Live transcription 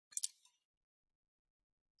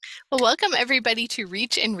Well, welcome everybody to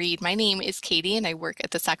Reach and Read. My name is Katie and I work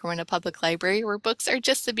at the Sacramento Public Library where books are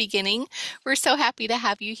just the beginning. We're so happy to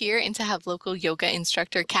have you here and to have local yoga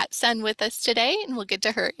instructor Kat Sun with us today, and we'll get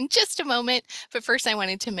to her in just a moment. But first I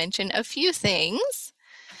wanted to mention a few things.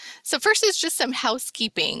 So first is just some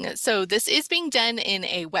housekeeping. So this is being done in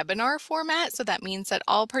a webinar format. So that means that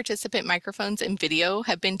all participant microphones and video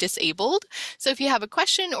have been disabled. So if you have a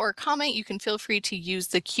question or a comment, you can feel free to use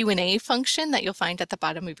the Q&A function that you'll find at the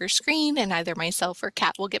bottom of your screen, and either myself or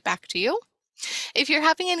Kat will get back to you. If you're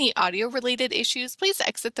having any audio related issues, please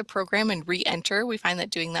exit the program and re-enter. We find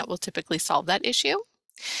that doing that will typically solve that issue.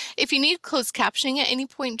 If you need closed captioning at any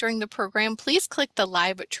point during the program, please click the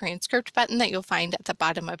live transcript button that you'll find at the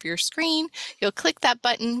bottom of your screen. You'll click that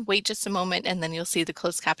button, wait just a moment, and then you'll see the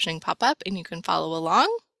closed captioning pop up and you can follow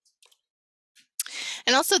along.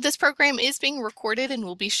 And also, this program is being recorded and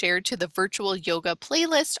will be shared to the virtual yoga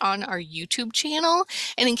playlist on our YouTube channel.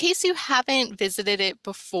 And in case you haven't visited it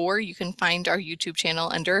before, you can find our YouTube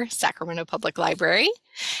channel under Sacramento Public Library.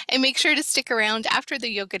 And make sure to stick around after the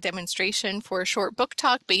yoga demonstration for a short book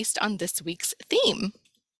talk based on this week's theme.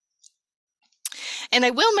 And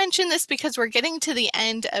I will mention this because we're getting to the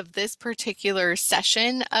end of this particular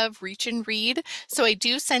session of Reach and Read. So I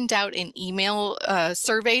do send out an email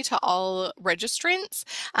survey to all registrants.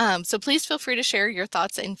 So please feel free to share your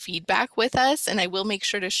thoughts and feedback with us. And I will make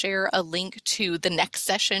sure to share a link to the next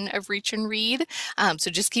session of Reach and Read. So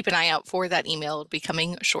just keep an eye out for that email. It'll be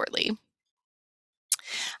coming shortly.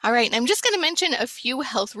 All right, and I'm just going to mention a few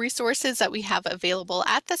health resources that we have available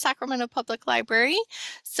at the Sacramento Public Library.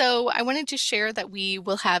 So I wanted to share that we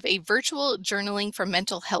will have a virtual journaling for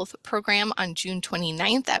mental health program on June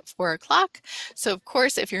 29th at 4 o'clock. So of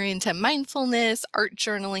course, if you're into mindfulness, art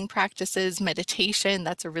journaling practices, meditation,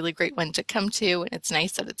 that's a really great one to come to. And it's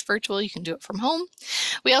nice that it's virtual. You can do it from home.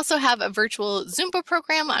 We also have a virtual Zumba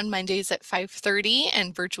program on Mondays at 5:30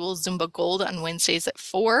 and virtual Zumba Gold on Wednesdays at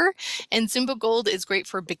 4. And Zumba Gold is great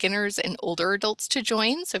for beginners and older adults to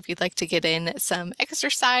join. So if you'd like to get in some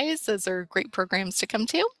exercise, those are great programs to come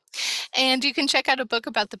to. And you can check out a book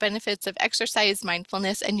about the benefits of exercise,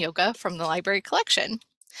 mindfulness, and yoga from the library collection.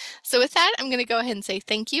 So with that, I'm going to go ahead and say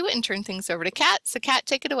thank you and turn things over to Kat. So Kat,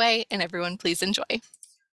 take it away, and everyone please enjoy.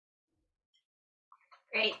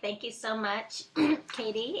 Great. Thank you so much,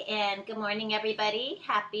 Katie. And good morning, everybody.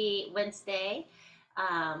 Happy Wednesday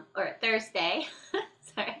or Thursday.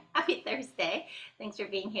 Sorry. Happy Thursday. Thanks for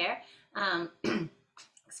being here.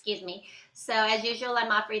 Excuse me. So as usual,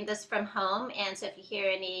 I'm offering this from home. And so if you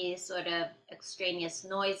hear any sort of extraneous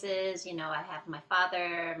noises, I have my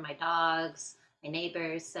father, my dogs, my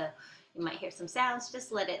neighbors. So you might hear some sounds,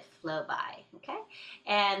 just let it flow by, okay?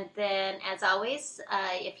 And then, as always,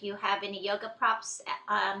 if you have any yoga props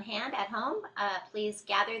on hand at home, please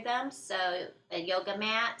gather them. So a yoga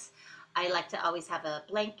mat, I like to always have a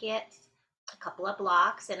blanket, a couple of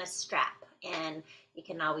blocks, and a strap. And you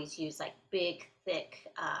can always use like big, thick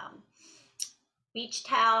beach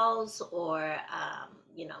towels or,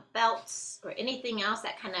 belts or anything else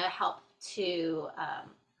that kind of help to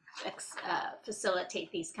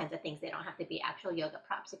facilitate these kinds of things. They don't have to be actual yoga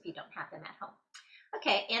props if you don't have them at home.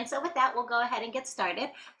 Okay, and so with that, we'll go ahead and get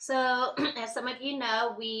started. So as some of you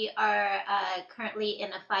know, we are currently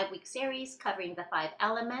in a 5-week series covering the 5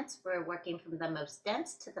 elements. We're working from the most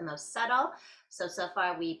dense to the most subtle. So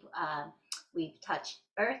far we've touched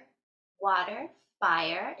earth, water,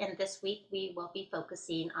 fire, and this week we will be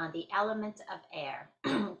focusing on the element of air.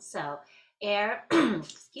 So air,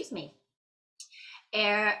 excuse me,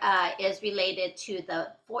 air is related to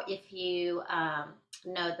if you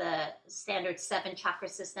know the standard 7 chakra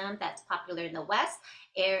system that's popular in the West,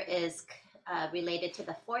 air is related to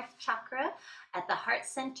the 4th chakra at the heart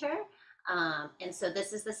center. And so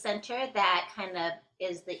this is the center that kind of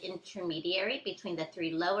is the intermediary between the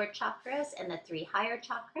 3 lower chakras and the 3 higher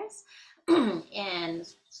chakras. And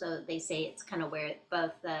so they say it's kind of where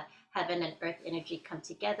both the heaven and earth energy come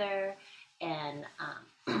together and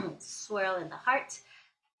swirl in the heart.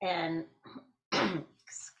 And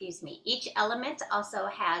excuse me, each element also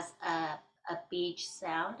has a beach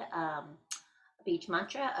sound, a beach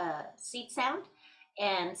mantra, a seed sound.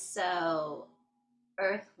 And so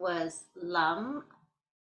earth was Lam,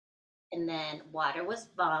 and then water was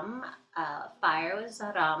Vam, fire was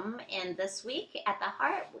Ram, and this week at the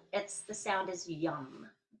heart, the sound is Yum.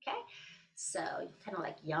 Okay, so kind of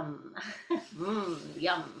like yum,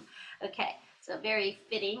 yum. Okay, so very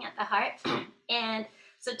fitting at the heart. And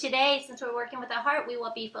so today, since we're working with the heart, we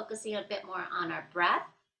will be focusing a bit more on our breath.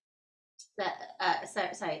 the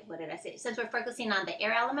sorry, what did I say? Since we're focusing on the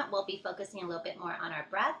air element, we'll be focusing a little bit more on our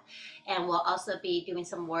breath, and we'll also be doing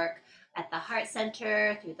some work at the heart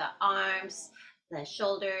center through the arms, the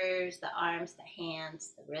shoulders, the arms, the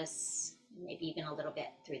hands, the wrists, maybe even a little bit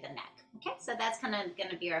through the neck. Okay, so that's kind of going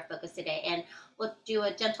to be our focus today, and we'll do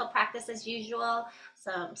a gentle practice as usual,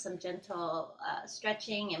 some gentle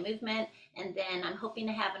stretching and movement, and then I'm hoping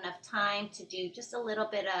to have enough time to do just a little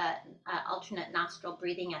bit of alternate nostril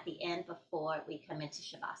breathing at the end before we come into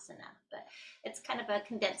Shavasana. But it's kind of a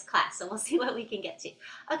condensed class, so we'll see what we can get to.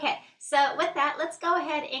 Okay, so with that, let's go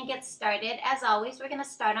ahead and get started. As always, we're going to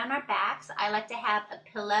start on our backs. I like to have a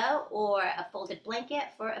pillow or a folded blanket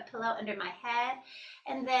for a pillow under my head.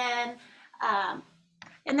 And then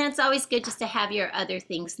it's always good just to have your other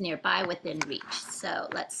things nearby within reach. So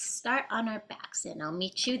let's start on our backs, and I'll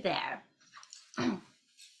meet you there. So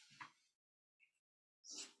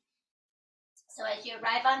as you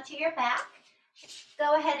arrive onto your back,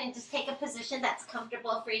 go ahead and just take a position that's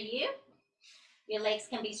comfortable for you. Your legs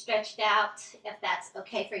can be stretched out if that's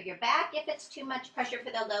okay for your back. If it's too much pressure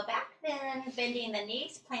for the low back, then bending the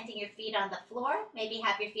knees, planting your feet on the floor. Maybe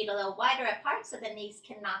have your feet a little wider apart so the knees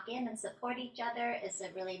can knock in and support each other is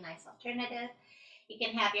a really nice alternative. You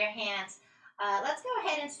can have your hands, let's go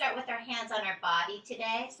ahead and start with our hands on our body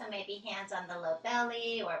today. So maybe hands on the low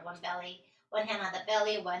belly, or one hand on the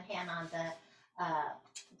belly, one hand on the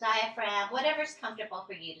diaphragm, whatever's comfortable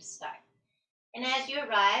for you to start. And as you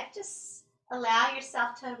arrive, just allow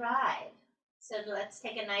yourself to arrive. So let's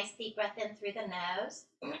take a nice deep breath in through the nose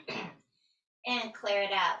and clear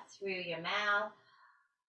it out through your mouth.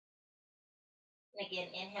 And again,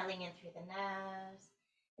 inhaling in through the nose.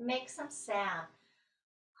 And make some sound.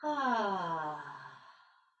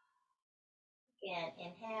 Again,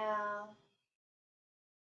 inhale.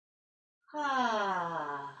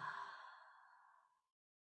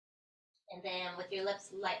 And then with your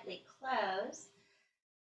lips lightly closed,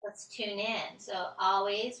 let's tune in. So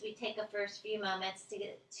always we take the first few moments to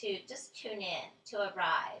just tune in, to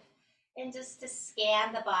arrive, and just to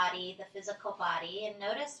scan the body, the physical body, and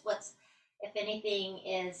notice if anything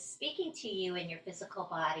is speaking to you in your physical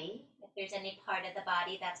body, if there's any part of the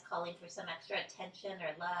body that's calling for some extra attention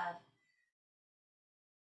or love.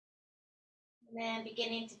 And then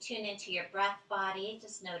beginning to tune into your breath body,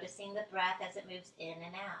 just noticing the breath as it moves in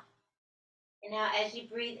and out. And now as you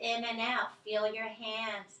breathe in and out, feel your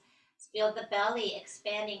hands, feel the belly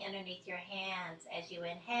expanding underneath your hands as you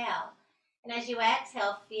inhale. And as you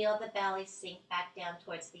exhale, feel the belly sink back down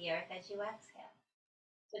towards the earth as you exhale.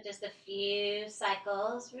 So just a few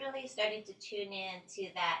cycles, really starting to tune in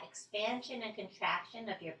to that expansion and contraction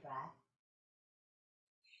of your breath.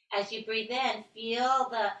 As you breathe in, feel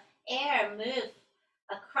the air move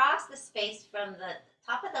across the space from the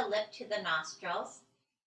top of the lip to the nostrils,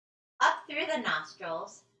 up through the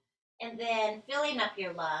nostrils, and then filling up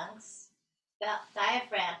your lungs,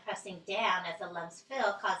 diaphragm pressing down as the lungs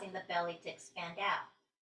fill, causing the belly to expand out.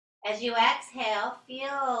 As you exhale,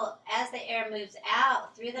 feel as the air moves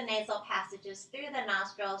out through the nasal passages, through the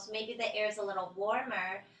nostrils, maybe the air is a little warmer,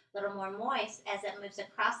 a little more moist as it moves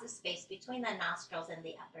across the space between the nostrils and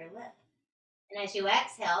the upper lip. And as you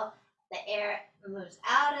exhale, the air moves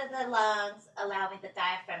out of the lungs, allowing the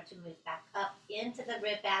diaphragm to move back up into the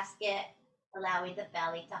rib basket, allowing the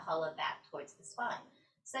belly to hollow back towards the spine.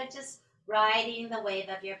 So just riding the wave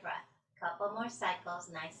of your breath. A couple more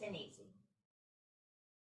cycles, nice and easy.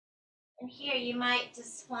 And here you might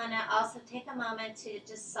just want to also take a moment to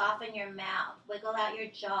just soften your mouth, wiggle out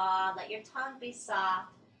your jaw, let your tongue be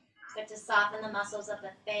soft. Start to soften the muscles of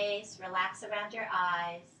the face, relax around your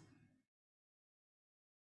eyes.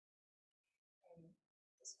 And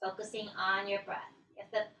just focusing on your breath.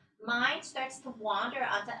 If the mind starts to wander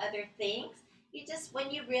onto other things,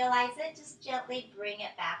 when you realize it, just gently bring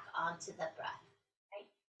it back onto the breath. Right?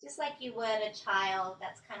 Just like you would a child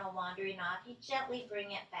that's kind of wandering off, you gently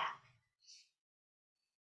bring it back.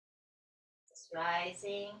 Just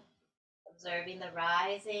rising, observing the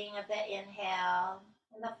rising of the inhale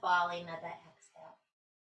and the falling of the exhale.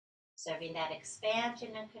 Observing that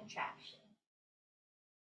expansion and contraction.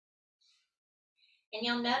 And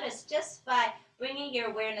you'll notice just by bringing your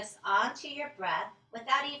awareness onto your breath,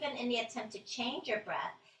 without even any attempt to change your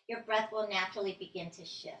breath will naturally begin to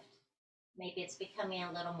shift. Maybe it's becoming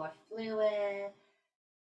a little more fluid,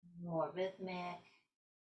 more rhythmic,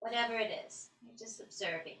 whatever it is. You're just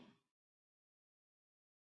observing.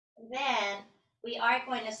 And then we are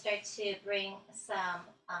going to start to bring some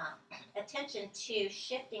attention to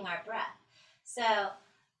shifting our breath. So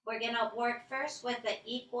We're going to work first with the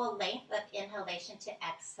equal length of inhalation to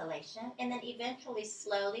exhalation, and then eventually,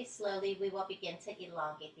 slowly, we will begin to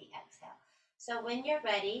elongate the exhale. So when you're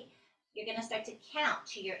ready, you're going to start to count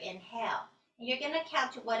to your inhale. And you're going to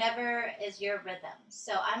count to whatever is your rhythm.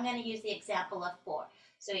 So I'm going to use the example of 4.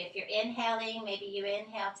 So if you're inhaling, maybe you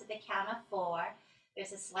inhale to the count of 4.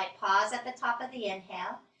 There's a slight pause at the top of the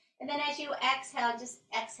inhale. And then as you exhale, just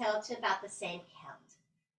exhale to about the same count.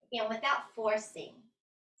 Again, without forcing.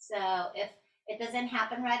 So if it doesn't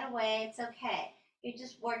happen right away, it's okay. You're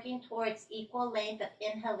just working towards equal length of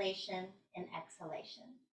inhalation and exhalation.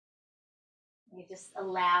 You're just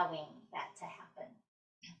allowing that to happen.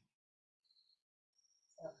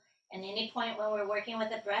 So at any point when we're working with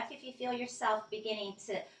the breath, if you feel yourself beginning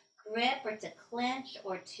to grip or to clench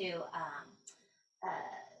or to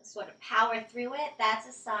sort of power through it, that's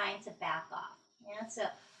a sign to back off. Yeah, so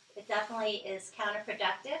it definitely is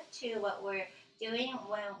counterproductive to what we're doing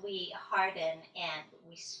when we harden and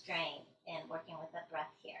we strain in working with the breath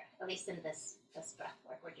here, at least in this breath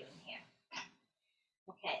work we're doing here.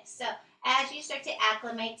 Okay, so as you start to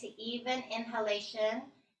acclimate to even inhalation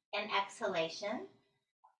and exhalation,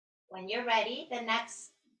 when you're ready, the next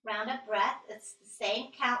round of breath, it's the same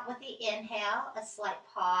count with the inhale, a slight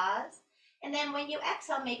pause. And then when you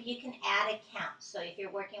exhale, maybe you can add a count. So if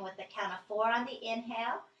you're working with the count of 4 on the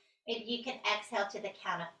inhale, maybe you can exhale to the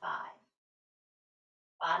count of 5.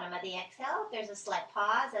 Bottom of the exhale, there's a slight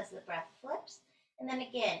pause as the breath flips. And then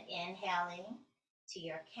again, inhaling to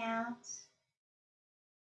your count,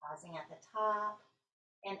 pausing at the top,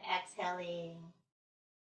 and exhaling.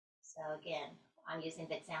 So again, I'm using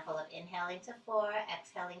the example of inhaling to 4,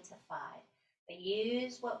 exhaling to 5. But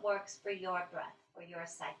use what works for your breath, for your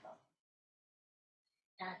cycle.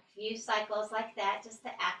 And a few cycles like that just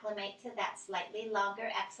to acclimate to that slightly longer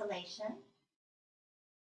exhalation.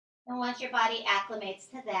 And once your body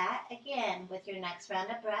acclimates to that, again, with your next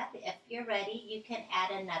round of breath, if you're ready, you can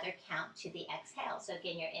add another count to the exhale. So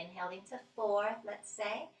again, you're inhaling to 4, let's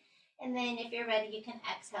say. And then if you're ready, you can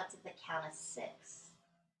exhale to the count of 6.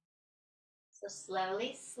 So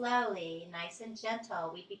slowly, nice and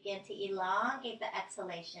gentle, we begin to elongate the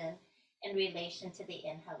exhalation in relation to the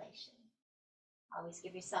inhalation. Always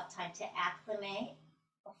give yourself time to acclimate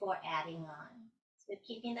before adding on. So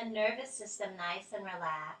keeping the nervous system nice and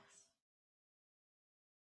relaxed.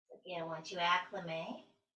 Again, once you acclimate,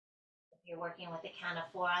 if you're working with the count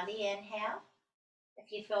of 4 on the inhale,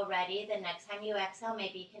 if you feel ready, the next time you exhale,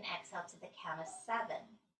 maybe you can exhale to the count of 7.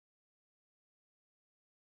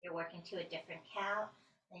 If you're working to a different count,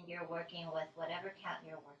 then you're working with whatever count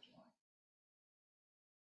you're working with.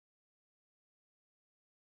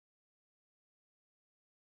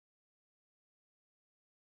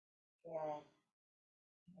 Good.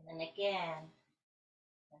 And then again,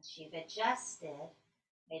 once you've adjusted,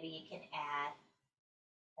 maybe you can add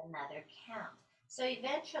another count. So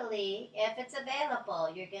eventually, if it's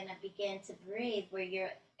available, you're going to begin to breathe where your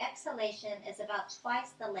exhalation is about twice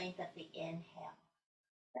the length of the inhale.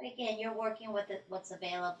 But again, you're working with what's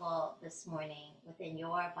available this morning within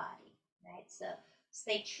your body, right? So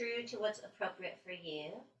stay true to what's appropriate for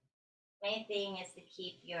you. Main thing is to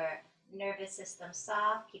keep your nervous system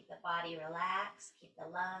soft, keep the body relaxed, keep the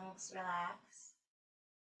lungs relaxed.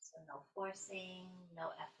 So no forcing, no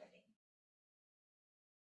efforting.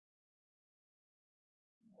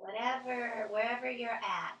 Wherever you're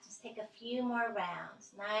at, just take a few more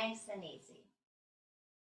rounds, nice and easy.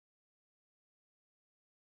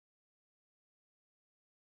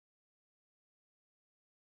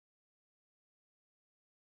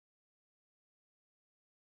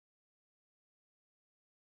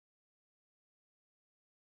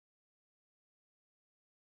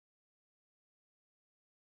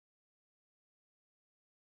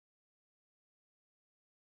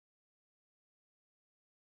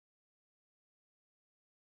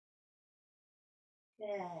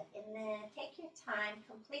 Good. And then take your time,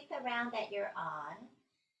 complete the round that you're on.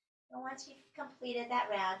 And once you've completed that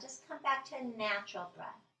round, just come back to a natural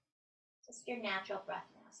breath. Just your natural breath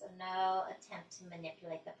now. So no attempt to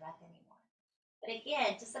manipulate the breath anymore. But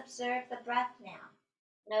again, just observe the breath now.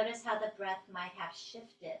 Notice how the breath might have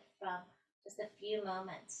shifted from just a few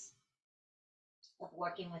moments of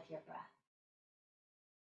working with your breath.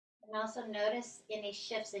 And also notice any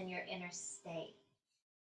shifts in your inner state.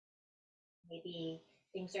 Maybe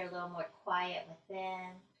things are a little more quiet within.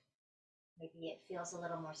 Maybe it feels a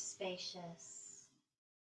little more spacious.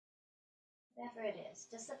 Whatever it is,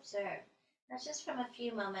 just observe. That's just from a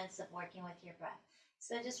few moments of working with your breath.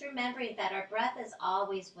 So just remembering that our breath is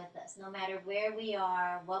always with us. No matter where we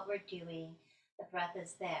are, what we're doing, the breath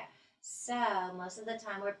is there. So most of the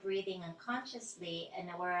time we're breathing unconsciously and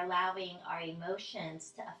we're allowing our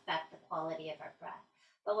emotions to affect the quality of our breath.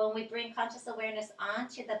 But when we bring conscious awareness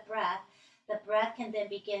onto the breath can then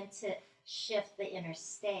begin to shift the inner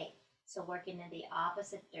state. So working in the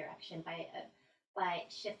opposite direction by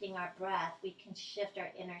shifting our breath, we can shift our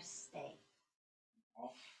inner state. Okay?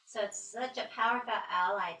 So it's such a powerful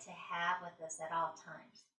ally to have with us at all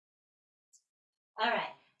times. All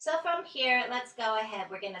right. So from here, let's go ahead.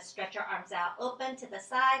 We're going to stretch our arms out open to the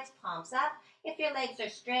sides, palms up. If your legs are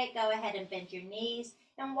straight, go ahead and bend your knees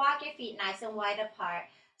and walk your feet nice and wide apart.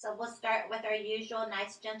 So we'll start with our usual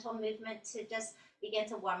nice gentle movement to just begin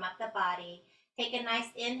to warm up the body. Take a nice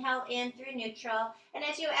inhale in through neutral. And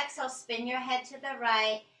as you exhale, spin your head to the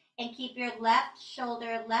right and keep your left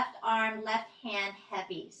shoulder, left arm, left hand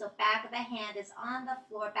heavy. So back of the hand is on the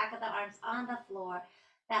floor, back of the arm's on the floor.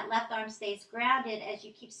 That left arm stays grounded as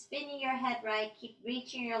you keep spinning your head right, keep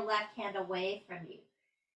reaching your left hand away from you.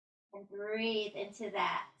 And breathe into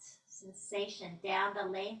that sensation down the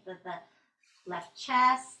length of the left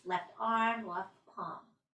chest, left arm, left palm.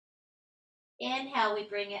 Inhale, we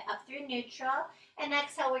bring it up through neutral. And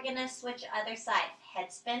exhale, we're going to switch other side.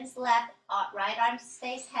 Head spins left, right arm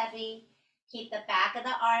stays heavy. Keep the back of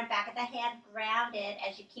the arm, back of the hand grounded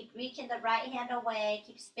as you keep reaching the right hand away.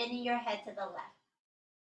 Keep spinning your head to the left.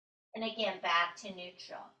 And again, back to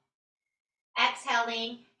neutral.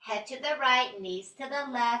 Exhaling, head to the right, knees to the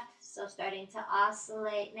left. So starting to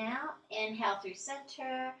oscillate now. Inhale through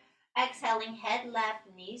center. Exhaling, head left,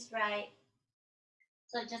 knees right.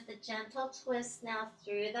 So just a gentle twist now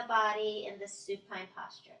through the body in this supine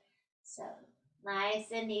posture. So nice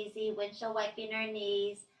and easy, windshield wiping our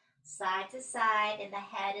knees, side to side, and the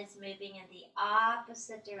head is moving in the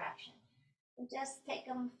opposite direction. And just take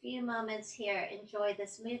a few moments here. Enjoy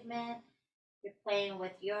this movement. You're playing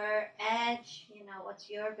with your edge. What's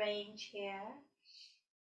your range here?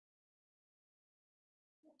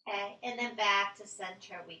 Okay, and then back to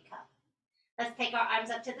center we come. Let's take our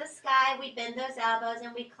arms up to the sky. We bend those elbows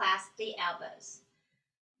and we clasp the elbows.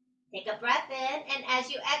 Take a breath in, and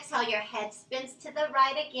as you exhale, your head spins to the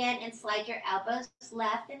right again and slide your elbows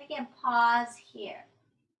left. And again, pause here.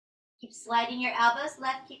 Keep sliding your elbows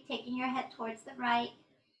left. Keep taking your head towards the right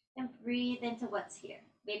and breathe into what's here.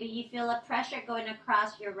 Maybe you feel a pressure going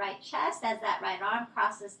across your right chest as that right arm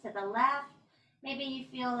crosses to the left. Maybe you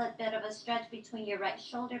feel a bit of a stretch between your right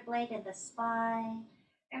shoulder blade and the spine.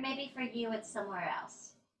 Or maybe for you, it's somewhere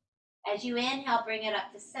else. As you inhale, bring it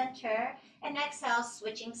up to center. And exhale,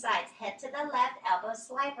 switching sides. Head to the left, elbows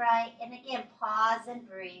slide right. And again, pause and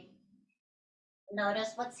breathe.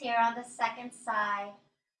 Notice what's here on the second side.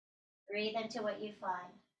 Breathe into what you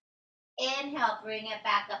find. Inhale, bring it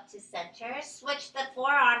back up to center. Switch the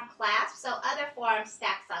forearm clasp, so other forearm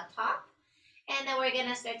stacks on top. And then we're going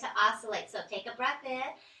to start to oscillate. So take a breath in.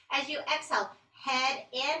 As you exhale, head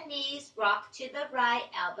and knees rock to the right,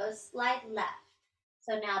 elbows slide left.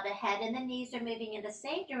 So now the head and the knees are moving in the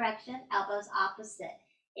same direction, elbows opposite.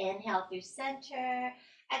 Inhale through center.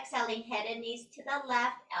 Exhaling, head and knees to the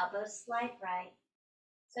left, elbows slide right.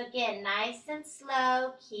 So again, nice and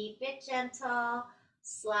slow, keep it gentle,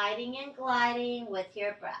 sliding and gliding with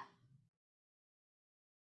your breath.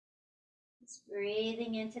 Just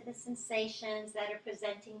breathing into the sensations that are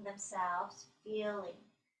presenting themselves, feeling.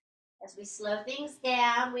 As we slow things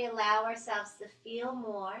down, we allow ourselves to feel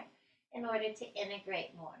more in order to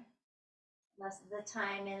integrate more. Most of the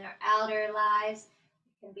time in our outer lives,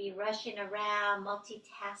 we can be rushing around,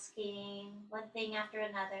 multitasking, one thing after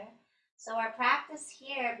another. So our practice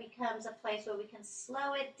here becomes a place where we can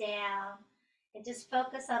slow it down and just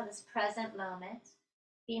focus on this present moment,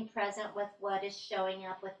 being present with what is showing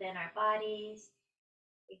up within our bodies,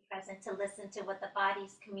 being present to listen to what the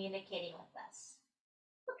body's communicating with us.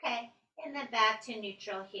 Okay, and then back to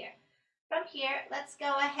neutral here. From here, let's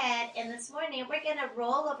go ahead, and this morning we're going to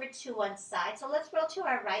roll over to one side. So let's roll to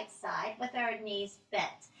our right side with our knees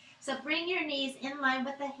bent. So bring your knees in line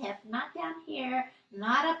with the hip, not down here,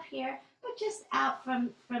 not up here, but just out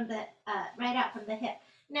from the right out from the hip.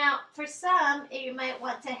 Now, for some, you might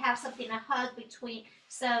want to have something to hug between,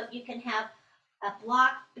 so you can have a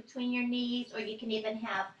block between your knees, or you can even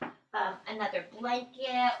have another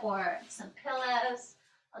blanket or some pillows.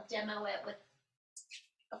 I'll demo it with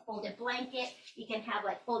a folded blanket. You can have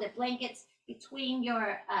like folded blankets between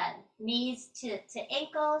your knees to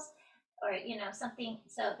ankles, or something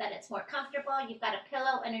so that it's more comfortable. You've got a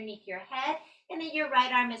pillow underneath your head, and then your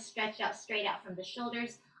right arm is stretched out straight out from the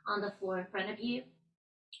shoulders on the floor in front of you.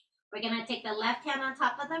 We're going to take the left hand on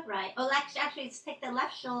top of the right. Oh, actually, let's take the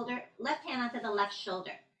left hand onto the left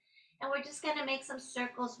shoulder. And we're just going to make some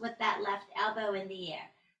circles with that left elbow in the air.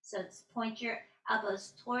 So it's point your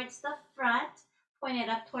elbows towards the front, point it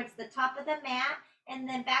up towards the top of the mat, and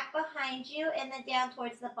then back behind you, and then down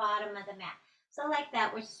towards the bottom of the mat. So like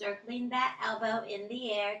that, we're circling that elbow in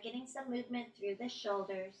the air, getting some movement through the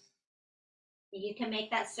shoulders. You can make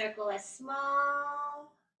that circle as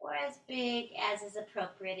small or as big as is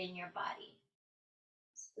appropriate in your body.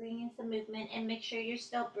 Just bring in some movement and make sure you're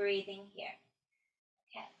still breathing here.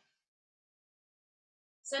 Okay.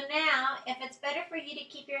 So now, if it's better for you to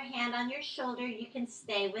keep your hand on your shoulder, you can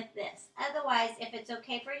stay with this. Otherwise, if it's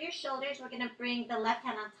okay for your shoulders, we're going to bring the left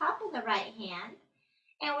hand on top of the right hand.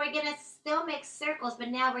 And we're going to still make circles, but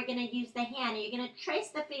now we're going to use the hand. And you're going to trace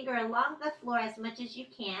the finger along the floor as much as you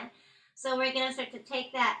can. So we're going to start to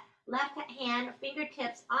take that left hand,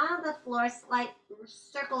 fingertips on the floor,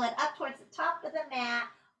 circle it up towards the top of the mat,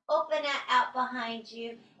 open it out behind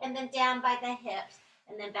you, and then down by the hips,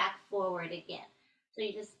 and then back forward again. So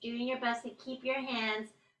you're just doing your best to keep your hands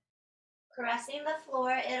caressing the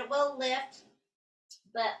floor. It will lift,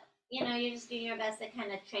 but you're just doing your best to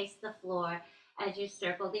kind of trace the floor as you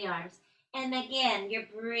circle the arms. And again, you're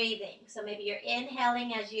breathing. So maybe you're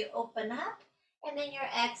inhaling as you open up, and then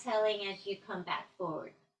you're exhaling as you come back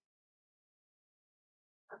forward.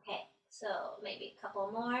 Okay, so maybe a couple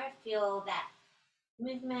more. Feel that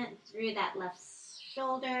movement through that left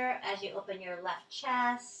shoulder as you open your left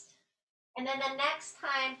chest. And then the next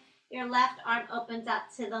time your left arm opens up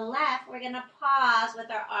to the left, we're going to pause with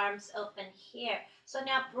our arms open here. So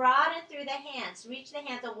now broaden through the hands. Reach the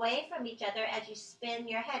hands away from each other as you spin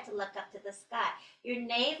your head to look up to the sky. Your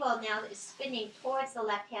navel now is spinning towards the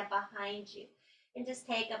left hand behind you. And just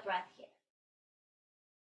take a breath here.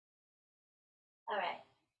 All right.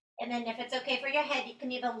 And then if it's okay for your head, you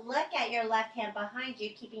can even look at your left hand behind you,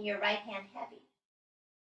 keeping your right hand heavy.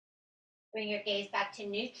 Bring your gaze back to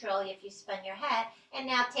neutral if you spun your head. And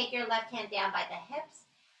now take your left hand down by the hips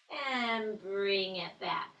and bring it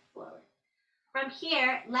back forward. From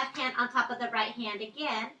here, left hand on top of the right hand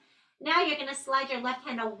again. Now you're going to slide your left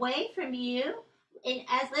hand away from you. And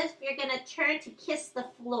as if you're going to turn to kiss the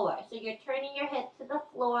floor. So you're turning your head to the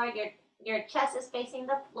floor. Your chest is facing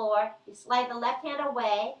the floor. You slide the left hand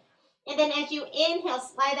away. And then as you inhale,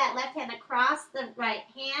 slide that left hand across the right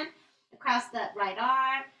hand, across the right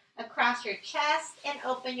arm, across your chest, and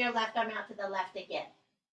open your left arm out to the left again.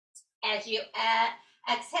 As you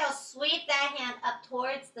exhale, sweep that hand up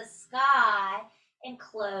towards the sky and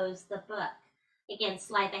close the book. Again,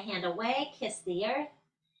 slide the hand away, kiss the earth.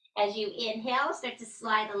 As you inhale, start to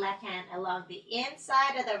slide the left hand along the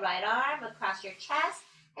inside of the right arm, across your chest,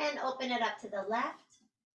 and open it up to the left.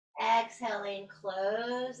 Exhaling,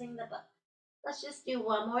 closing the book. Let's just do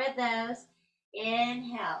one more of those.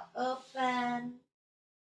 Inhale, open.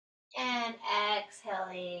 And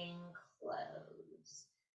exhaling, close.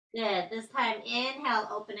 Good. This time, inhale,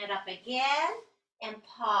 open it up again, and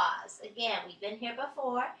pause. Again, we've been here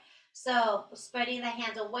before. So spreading the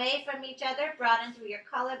hands away from each other, broaden through your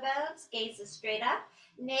collarbones, gaze is straight up.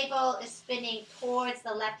 Navel is spinning towards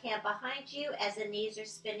the left hand behind you as the knees are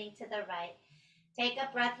spinning to the right. Take a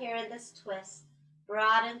breath here in this twist.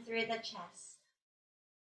 Broaden through the chest.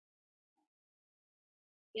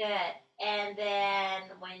 Good. And then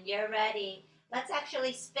when you're ready, let's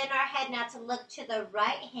actually spin our head now to look to the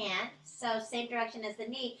right hand. So same direction as the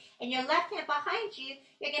knee. And your left hand behind you,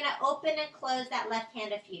 you're going to open and close that left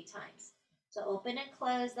hand a few times. So open and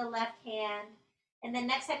close the left hand. And then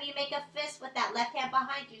next time you make a fist with that left hand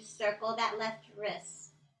behind you, circle that left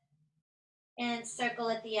wrist. And circle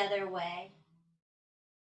it the other way.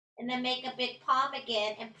 And then make a big palm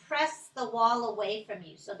again and press the wall away from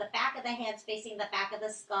you. So the back of the hand's facing the back of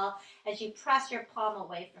the skull as you press your palm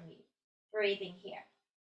away from you. Breathing here.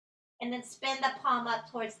 And then spin the palm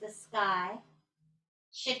up towards the sky.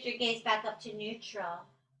 Shift your gaze back up to neutral.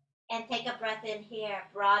 And take a breath in here.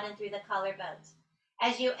 Broaden through the collarbones.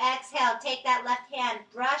 As you exhale, take that left hand,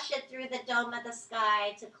 brush it through the dome of the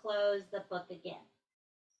sky to close the book again.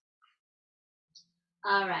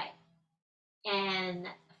 All right. And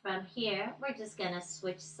from here, we're just going to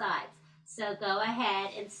switch sides. So go ahead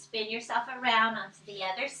and spin yourself around onto the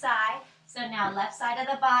other side. So now left side of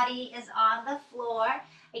the body is on the floor.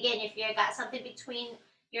 Again, if you've got something between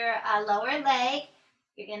your lower leg,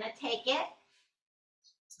 you're going to take it.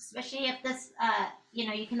 Especially if this,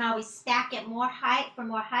 you can always stack it more height for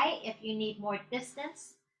more height if you need more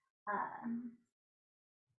distance.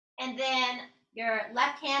 And then your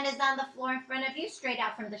left hand is on the floor in front of you, straight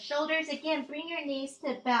out from the shoulders. Again, bring your knees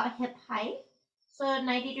to about hip height. So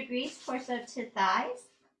 90 degrees, torso to thighs.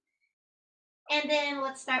 And then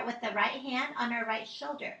let's start with the right hand on our right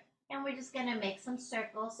shoulder. And we're just going to make some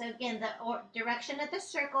circles. So again, the direction of the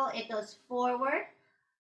circle, it goes forward,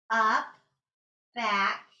 up,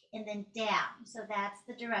 back, and then down. So that's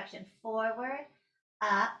the direction. Forward,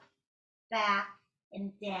 up, back,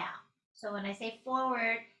 and down. So when I say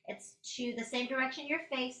forward, it's to the same direction you're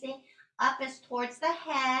facing. Up is towards the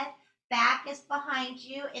head, back is behind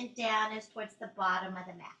you, and down is towards the bottom of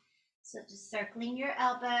the mat. So just circling your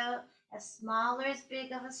elbow, as small or as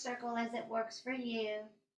big of a circle as it works for you,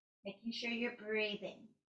 making sure you're breathing.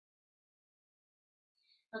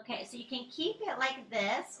 Okay, so you can keep it like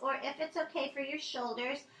this, or if it's okay for your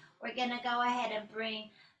shoulders, we're going to go ahead and bring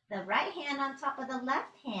the right hand on top of the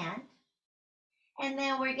left hand. And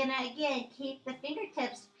then we're going to, again, keep the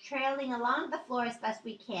fingertips trailing along the floor as best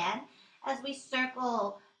we can as we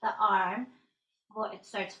circle the arm. It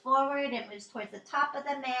starts forward, it moves towards the top of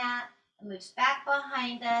the mat, it moves back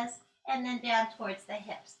behind us, and then down towards the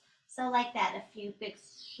hips. So like that, a few big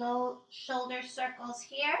shoulder circles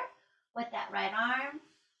here with that right arm.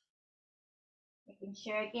 Making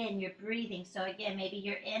sure, again, you're breathing. So again, maybe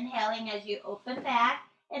you're inhaling as you open back,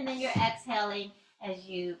 and then you're exhaling as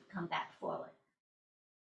you come back forward.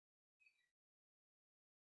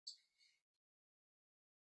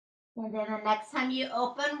 And then the next time you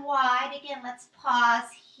open wide, again, let's pause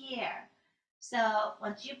here. So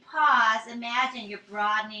once you pause, imagine you're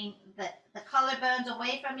broadening the collarbones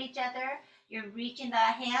away from each other. You're reaching the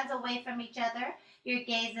hands away from each other. Your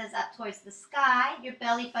gaze is up towards the sky. Your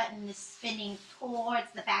belly button is spinning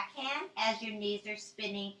towards the backhand as your knees are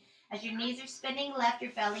spinning. As your knees are spinning left,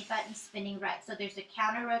 your belly button is spinning right. So there's a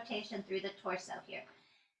counter rotation through the torso here,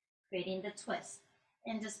 creating the twist.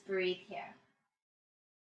 And just breathe here.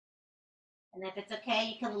 And if it's okay,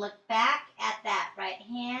 you can look back at that right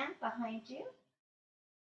hand behind you.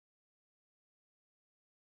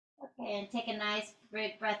 Okay, and take a nice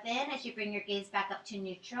big breath in as you bring your gaze back up to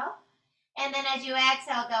neutral. And then as you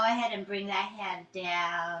exhale, go ahead and bring that hand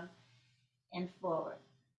down and forward.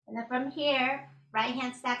 And then from here, right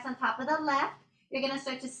hand stacks on top of the left. You're going to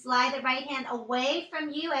start to slide the right hand away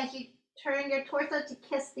from you as you turn your torso to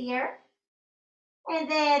kiss the earth. And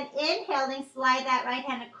then inhaling, slide that right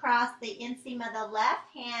hand across the inseam of the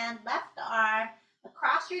left hand, left arm,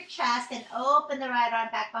 across your chest, and open the right arm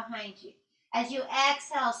back behind you. As you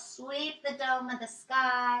exhale, sweep the dome of the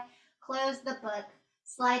sky, close the book,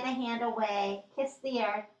 slide the hand away, kiss the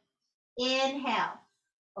earth. Inhale,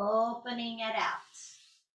 opening it out.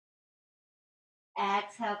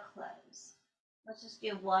 Exhale, close. Let's just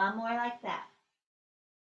do one more like that.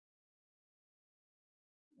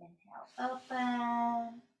 Inhale,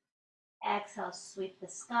 open. Exhale, sweep the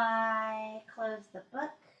sky, close the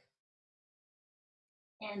book.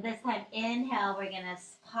 And this time, inhale, we're going to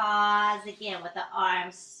pause again with the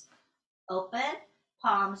arms open,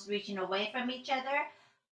 palms reaching away from each other.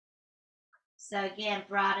 So again,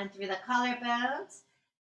 broaden through the collarbones.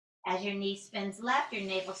 As your knee spins left, your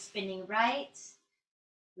navel spinning right.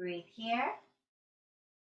 Breathe here.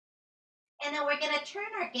 And then we're going to turn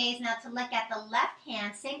our gaze now to look at the left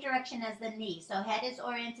hand, same direction as the knee. So head is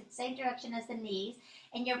oriented, same direction as the knees.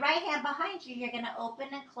 And your right hand behind you, you're going to open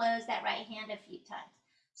and close that right hand a few times.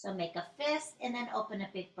 So make a fist and then open a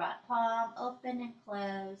big broad palm, open and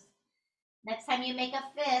close. Next time you make a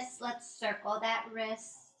fist, let's circle that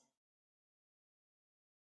wrist.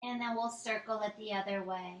 And then we'll circle it the other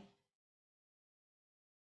way.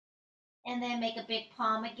 And then make a big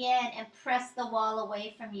palm again and press the wall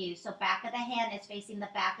away from you. So back of the hand is facing the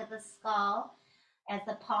back of the skull as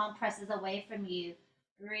the palm presses away from you.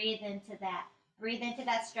 Breathe into that. Breathe into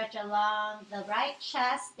that stretch along the right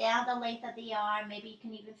chest, down the length of the arm. Maybe you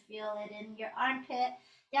can even feel it in your armpit,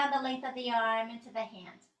 down the length of the arm into the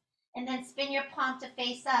hand. And then spin your palm to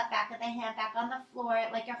face up, back of the hand, back on the floor,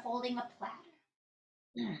 like you're holding a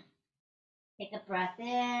platter. Take a breath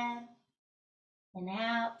in and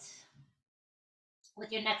out.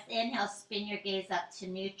 With your next inhale, spin your gaze up to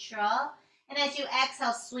neutral. And as you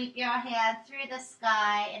exhale, sweep your hand through the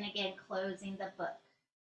sky, and again, closing the book.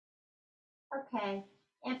 Okay,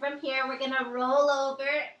 and from here, we're going to roll over,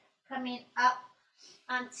 coming up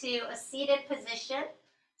onto a seated position.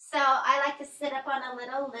 So I like to sit up on a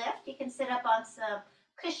little lift. You can sit up on some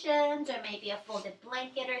cushions or maybe a folded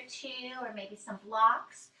blanket or two, or maybe some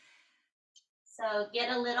blocks. So get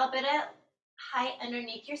a little bit of height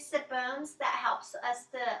underneath your sit bones. That helps us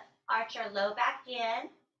to arch our low back in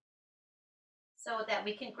so that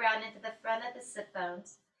we can ground into the front of the sit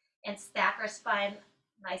bones and stack our spine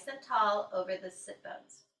nice and tall over the sit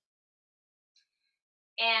bones.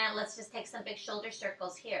 And let's just take some big shoulder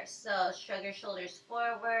circles here. So shrug your shoulders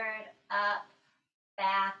forward, up,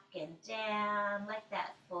 back, and down, like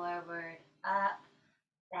that. Forward, up,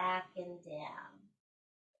 back, and down.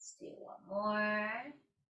 Let's do one more.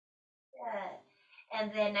 Good.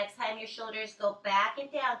 And then next time your shoulders go back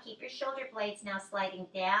and down, keep your shoulder blades now sliding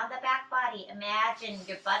down the back body. Imagine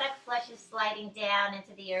your buttock flesh is sliding down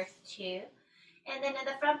into the earth too. And then in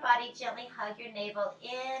the front body, gently hug your navel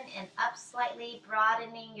in and up slightly,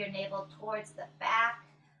 broadening your navel towards the back,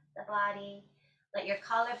 the body. Let your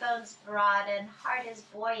collarbones broaden, heart is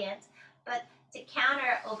buoyant, but to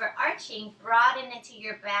counter overarching, broaden into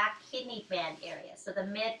your back kidney band area. So the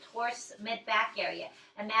mid-torso, mid-back area.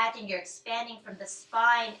 Imagine you're expanding from the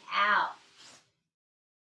spine out.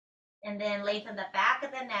 And then lengthen the back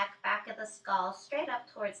of the neck, back of the skull, straight up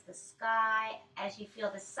towards the sky as you feel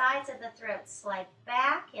the sides of the throat slide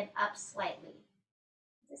back and up slightly.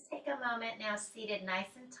 Just take a moment now, seated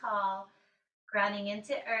nice and tall, grounding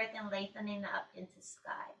into earth and lengthening up into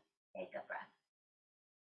sky. Take a breath.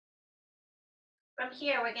 From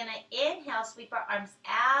here, we're going to inhale, sweep our arms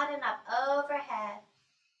out and up overhead.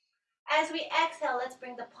 As we exhale, let's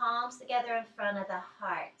bring the palms together in front of the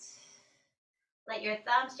heart. Let your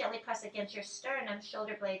thumbs gently press against your sternum,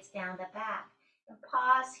 shoulder blades down the back. And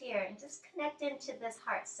pause here and just connect into this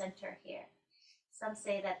heart center here. Some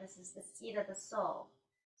say that this is the seat of the soul.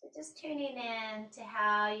 So just tuning in to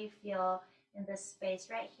how you feel in this space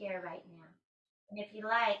right here, right now. And if you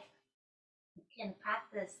like, you can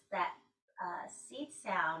practice that seed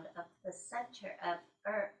sound of the center of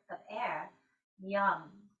air, yum.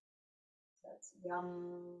 So it's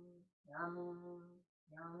yum, yum,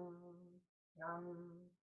 yum, yum,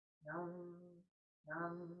 yum,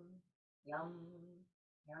 yum, yum,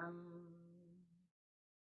 yum.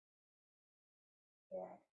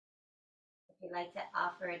 Good. If you'd like to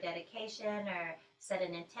offer a dedication or set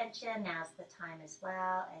an intention, now's the time as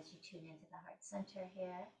well as you tune into the heart center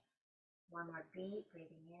here. One more beat,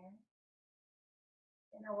 breathing in.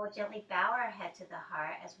 And then we'll gently bow our head to the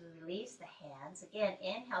heart as we release the hands. Again,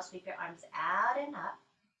 inhale, sweep your arms out and up.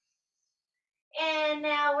 And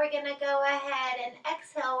now we're going to go ahead and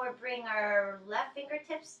exhale. We'll bring our left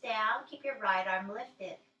fingertips down. Keep your right arm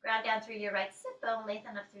lifted. Ground down through your right sit bone,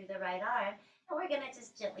 lengthen up through the right arm. And we're going to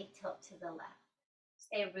just gently tilt to the left.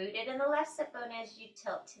 Stay rooted in the left sit bone as you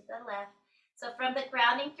tilt to the left. So from the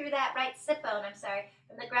grounding through that right sit bone,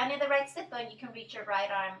 from the grounding of the right sit bone, you can reach your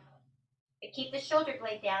right arm. But keep the shoulder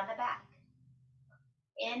blade down the back.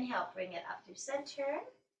 Inhale, bring it up through center.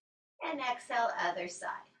 And exhale, other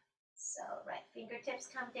side. So right fingertips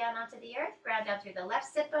come down onto the earth, ground down through the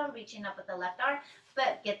left sit bone, reaching up with the left arm,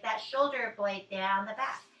 but get that shoulder blade down the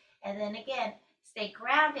back. And then again, stay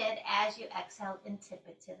grounded as you exhale and tip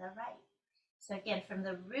it to the right. So again, from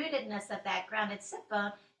the rootedness of that grounded sit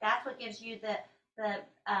bone, that's what gives you the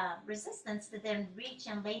resistance to then reach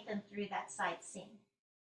and lengthen through that side seam.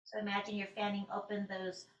 So imagine you're fanning open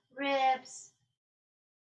those ribs.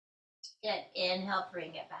 Good. Inhale,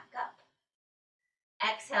 bring it back up.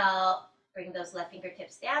 Exhale, bring those left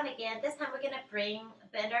fingertips down again. This time we're going to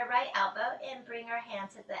bend our right elbow and bring our hand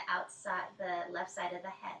to the outside, the left side of the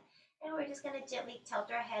head. And we're just going to gently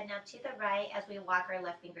tilt our head now to the right as we walk our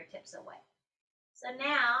left fingertips away. So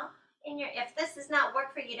now, if this does not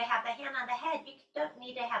work for you to have the hand on the head, you don't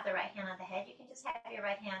need to have the right hand on the head. You can just have your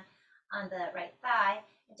right hand on the right thigh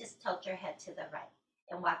and just tilt your head to the right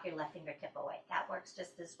and walk your left fingertip away. That works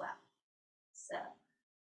just as well. So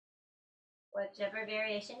whichever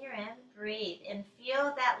variation you're in, breathe and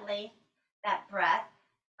feel that length, that breath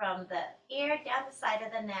from the ear down the side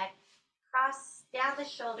of the neck, cross down the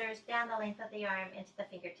shoulders, down the length of the arm, into the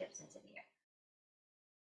fingertips, into the ear.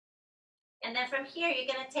 And then from here,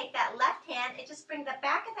 you're going to take that left hand and just bring the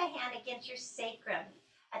back of the hand against your sacrum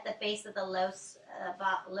at the base of the low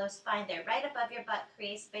spine there, right above your butt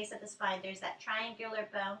crease, base of the spine. There's that triangular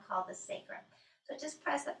bone called the sacrum. So just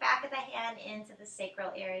press the back of the hand into the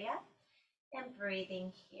sacral area and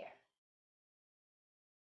breathing here.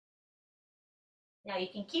 Now you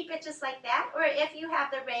can keep it just like that, or if you have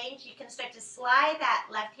the range, you can start to slide that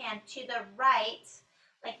left hand to the right,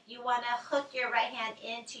 like you want to hook your right hand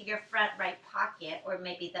into your front right pocket, or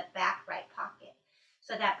maybe the back right pocket.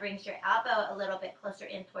 So that brings your elbow a little bit closer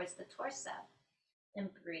in towards the torso. And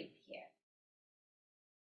breathe here.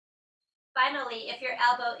 Finally, if your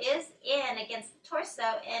elbow is in against the torso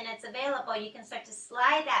and it's available, you can start to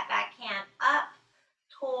slide that back hand up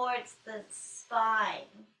towards the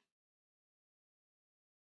spine.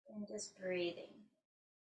 And just breathing.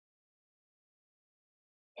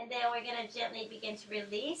 And then we're going to gently begin to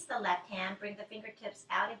release the left hand. Bring the fingertips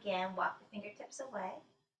out again. Walk the fingertips away.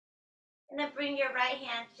 And then bring your right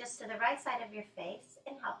hand just to the right side of your face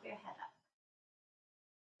and help your head up.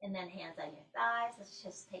 And then hands on your thighs. Let's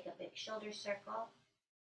just take a big shoulder circle.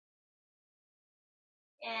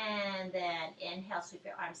 And then inhale, sweep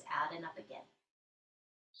your arms out and up again.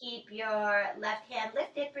 Keep your left hand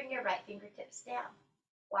lifted, bring your right fingertips down.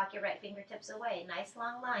 Walk your right fingertips away. Nice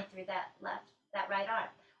long line through that right arm.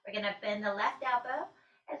 We're going to bend the left elbow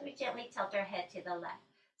as we gently tilt our head to the left.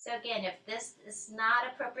 So again, if this is not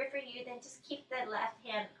appropriate for you, then just keep the left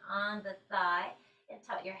hand on the thigh and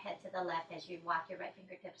tilt your head to the left as you walk your right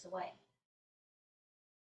fingertips away.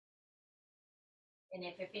 And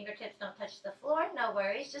if your fingertips don't touch the floor, no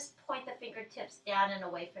worries. Just point the fingertips down and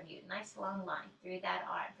away from you. Nice long line through that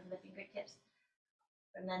arm from the fingertips,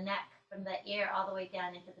 from the neck, from the ear, all the way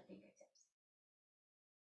down into the fingertips.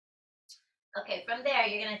 Okay, from there,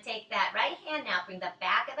 you're going to take that right hand now, bring the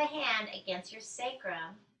back of the hand against your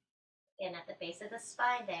sacrum, again at the base of the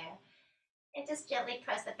spine there, and just gently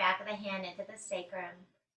press the back of the hand into the sacrum.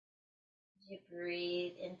 You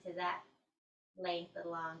breathe into that length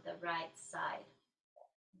along the right side.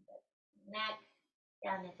 The neck,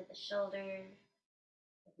 down into the shoulder,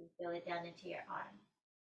 as you feel it down into your arm.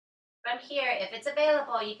 From here, if it's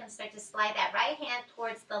available, you can start to slide that right hand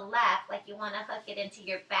towards the left, like you want to hook it into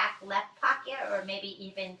your back left pocket, or maybe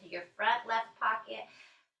even to your front left pocket,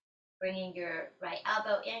 bringing your right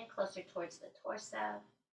elbow in closer towards the torso.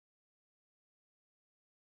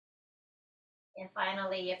 And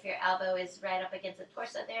finally, if your elbow is right up against the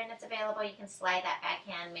torso there and it's available, you can slide that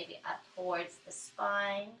back hand maybe up towards the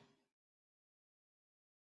spine.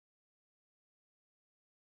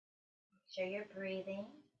 Make sure you're breathing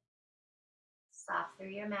soft through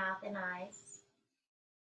your mouth and eyes.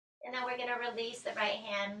 And then we're going to release the right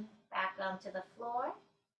hand back onto the floor.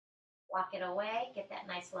 Walk it away. Get that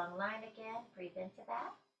nice long line again. Breathe into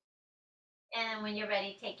that. And then when you're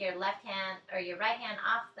ready, take your left hand or your right hand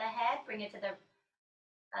off the head. Bring it to the,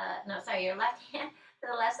 your left hand to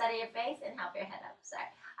the left side of your face and help your head up. Sorry.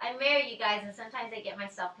 I'm married, you guys, and sometimes I get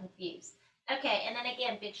myself confused. Okay, and then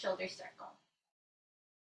again, big shoulder circle.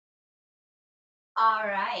 All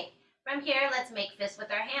right. From here, let's make fists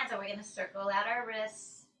with our hands, and we're going to circle out our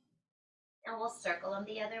wrists, and we'll circle them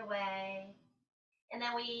the other way. And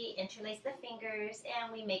then we interlace the fingers,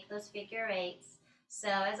 and we make those figure eights. So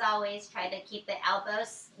as always, try to keep the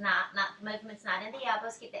elbows, movements not in the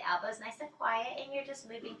elbows, keep the elbows nice and quiet, and you're just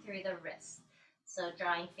moving through the wrists. So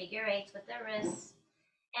drawing figure eights with the wrists,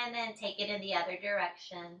 and then take it in the other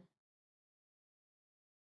direction.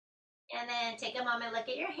 And then take a moment, look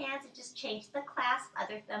at your hands, and just change the clasp,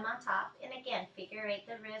 other thumb on top. And again, figure eight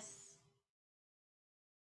the wrists.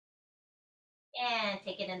 And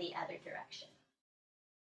take it in the other direction.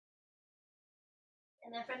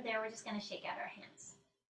 And then from there, we're just going to shake out our hands.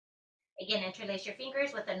 Again, interlace your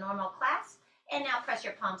fingers with a normal clasp. And now press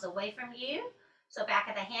your palms away from you. So back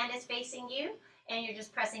of the hand is facing you. And you're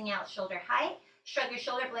just pressing out shoulder height. Shrug your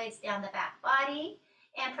shoulder blades down the back body.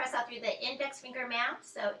 And press out through the index finger mound.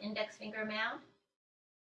 So index finger mound.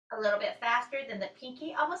 A little bit faster than the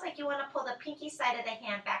pinky. Almost like you want to pull the pinky side of the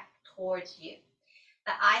hand back towards you.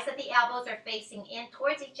 The eyes of the elbows are facing in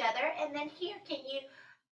towards each other. And then here, can you,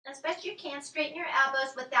 as best you can, straighten your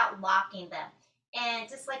elbows without locking them. And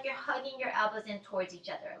just like you're hugging your elbows in towards each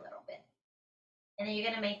other a little bit. And then you're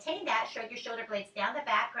going to maintain that. Shrug your shoulder blades down the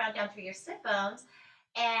back, ground down through your sit bones.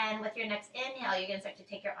 And with your next inhale, you're going to start to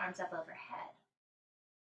take your arms up overhead.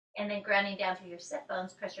 And then grounding down through your sit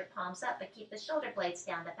bones, press your palms up, but keep the shoulder blades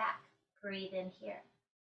down the back. Breathe in here.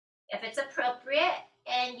 If it's appropriate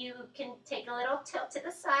and you can take a little tilt to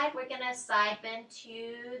the side, we're going to side bend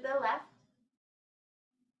to the left.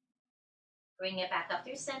 Bring it back up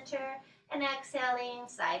through center, and exhaling,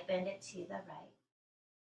 side bend it to the right.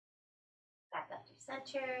 Back up through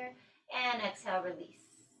center, and exhale, release.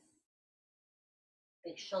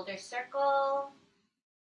 Big shoulder circle.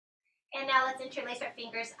 And now let's interlace our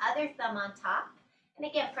fingers, other thumb on top. And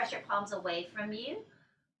again, press your palms away from you.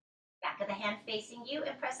 Back of the hand facing you,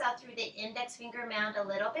 and press out through the index finger mound a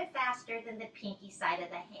little bit faster than the pinky side of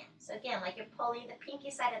the hand. So again, like you're pulling the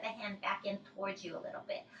pinky side of the hand back in towards you a little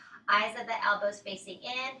bit. Eyes of the elbows facing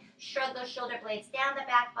in. Shrug those shoulder blades down the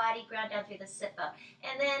back body, ground down through the sit bone.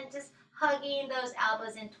 And then just hugging those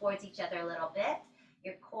elbows in towards each other a little bit.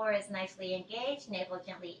 Your core is nicely engaged, navel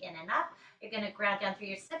gently in and up. You're going to ground down through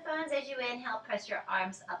your sit bones. As you inhale, press your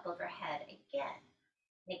arms up overhead again.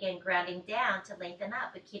 And again, grounding down to lengthen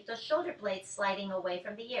up, but keep those shoulder blades sliding away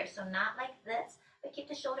from the ear. So not like this, but keep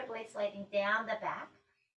the shoulder blades sliding down the back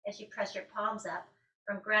as you press your palms up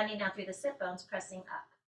from grounding down through the sit bones, pressing up.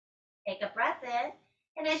 Take a breath in,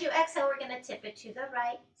 and as you exhale, we're going to tip it to the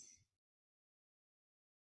right.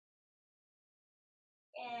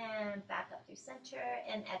 And back up through center,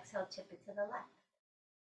 and exhale, tip it to the left.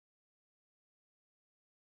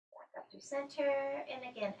 Back up through center, and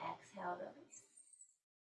again, exhale, release.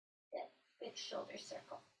 Good. Big shoulder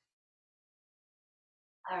circle.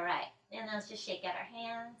 All right, and let's just shake out our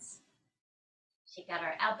hands, shake out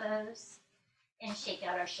our elbows, and shake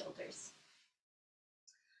out our shoulders.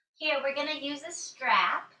 Here, we're gonna use a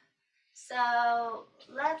strap. So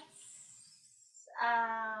let's,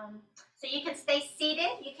 so you can stay seated.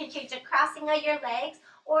 You can change the crossing of your legs,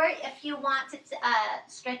 or if you want to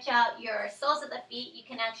stretch out your soles of the feet, you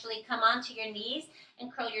can actually come onto your knees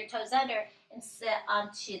and curl your toes under and sit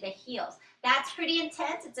onto the heels. That's pretty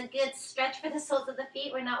intense. It's a good stretch for the soles of the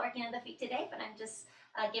feet. We're not working on the feet today, but I'm just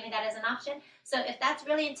giving that as an option. So if that's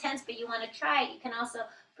really intense, but you want to try it, you can also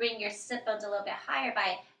bring your sit bones a little bit higher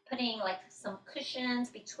by putting like some cushions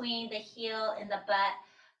between the heel and the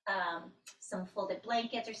butt, some folded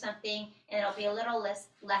blankets or something, and it'll be a little less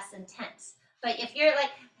intense. But if you're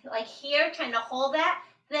like here trying to hold that,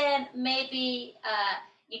 then maybe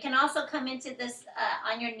you can also come into this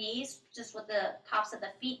on your knees, just with the tops of the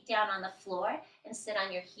feet down on the floor, and sit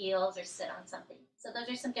on your heels or sit on something. So those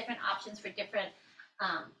are some different options for different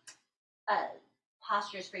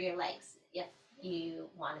postures for your legs if you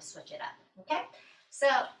want to switch it up. Okay, so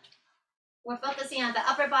we're focusing on the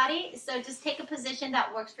upper body, so just take a position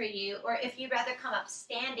that works for you, or if you'd rather come up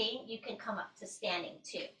standing, you can come up to standing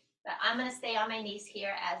too. But I'm going to stay on my knees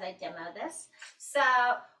here as I demo this. So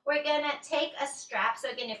we're going to take a strap.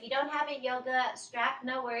 So again, if you don't have a yoga strap,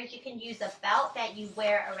 no worries. You can use a belt that you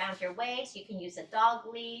wear around your waist. You can use a dog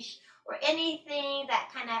leash or anything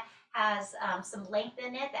that kind of has some length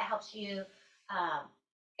in it that helps you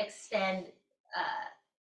extend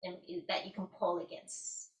and that you can pull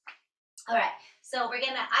against. All right, so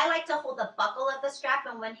I like to hold the buckle of the strap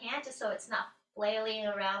in one hand just so it's not flailing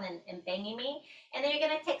around and banging me. And then you're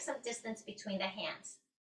gonna take some distance between the hands.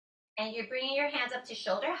 And you're bringing your hands up to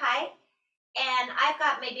shoulder height. And I've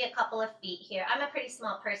got maybe a couple of feet here. I'm a pretty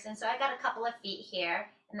small person, so I got a couple of feet here,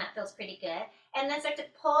 and that feels pretty good. And then start to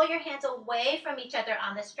pull your hands away from each other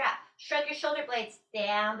on the strap. Shrug your shoulder blades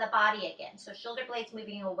down the body again. So shoulder blades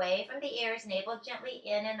moving away from the ears, navel gently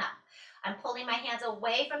in and up. I'm pulling my hands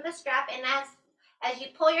away from the strap, and as you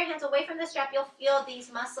pull your hands away from the strap, you'll feel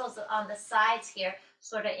these muscles on the sides here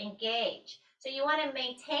sort of engage. So you want to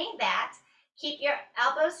maintain that. Keep your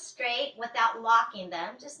elbows straight without locking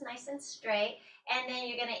them, just nice and straight. And then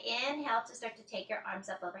you're going to inhale to start to take your arms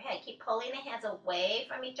up overhead. Keep pulling the hands away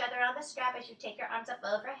from each other on the strap as you take your arms up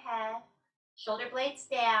overhead. Shoulder blades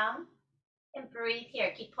down. And breathe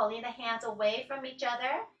here. Keep pulling the hands away from each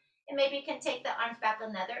other. And maybe you can take the arms back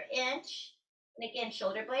another inch. And again,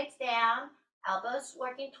 shoulder blades down. Elbows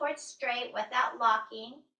working towards straight without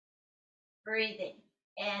locking. Breathing.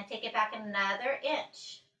 And take it back another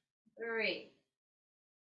inch. Breathe.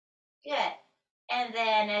 Good. And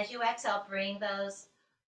then as you exhale, bring those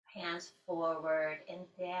hands forward and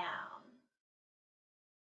down.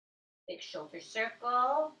 Big shoulder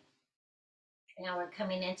circle. Now we're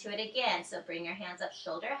coming into it again. So bring your hands up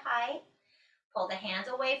shoulder height. Pull the hands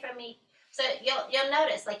away from me. So you'll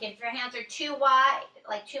notice, like if your hands are too wide,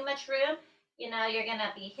 like too much room, you're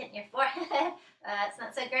gonna be hitting your forehead. It's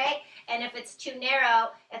not so great. And if it's too narrow,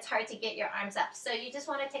 it's hard to get your arms up. So you just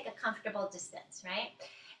want to take a comfortable distance, right?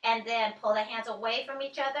 And then pull the hands away from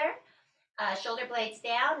each other. Shoulder blades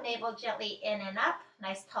down, navel gently in and up.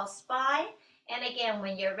 Nice tall spine. And again,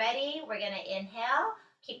 when you're ready, we're gonna inhale.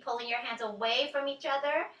 Keep pulling your hands away from each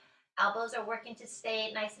other. Elbows are working to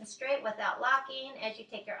stay nice and straight without locking as you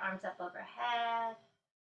take your arms up overhead.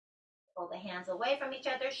 Pull the hands away from each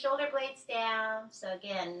other, shoulder blades down. So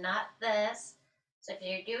again, not this. So if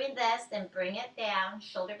you're doing this, then bring it down,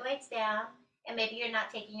 shoulder blades down. And maybe you're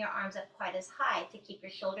not taking your arms up quite as high to keep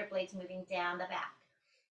your shoulder blades moving down the back.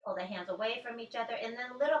 Pull the hands away from each other. And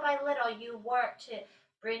then little by little, you work to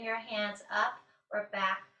bring your hands up or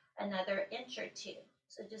back another inch or two.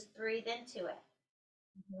 So just breathe into it.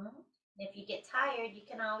 If you get tired, you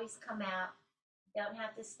can always come out. You don't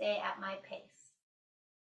have to stay at my pace.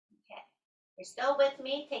 Okay. You're still with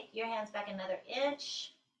me. Take your hands back another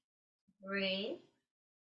inch. Breathe.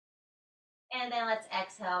 And then let's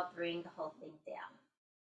exhale. Bring the whole thing down.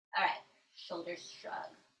 All right. Shoulders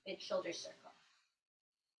shrug. Big shoulder circle.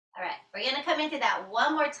 All right. We're going to come into that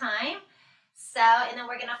one more time. So, and then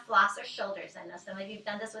we're going to floss our shoulders. I know some of you have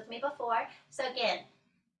done this with me before. So again,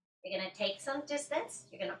 you're going to take some distance.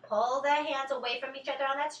 You're going to pull the hands away from each other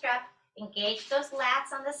on that strap. Engage those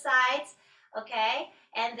lats on the sides, okay?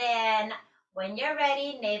 And then when you're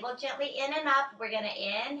ready, navel gently in and up. We're going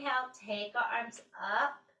to inhale, take our arms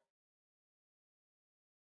up.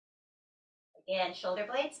 Again, shoulder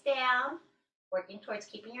blades down, working towards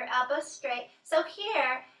keeping your elbows straight. So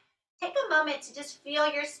here, take a moment to just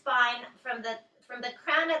feel your spine from from the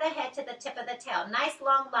crown of the head to the tip of the tail. Nice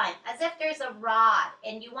long line, as if there's a rod,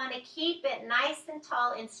 and you want to keep it nice and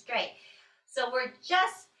tall and straight. So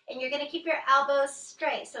and you're going to keep your elbows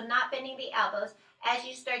straight, so not bending the elbows as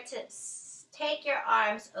you start to take your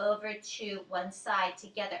arms over to one side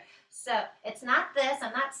together. So it's not this,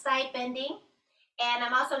 I'm not side bending, and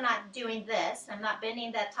I'm also not doing this. I'm not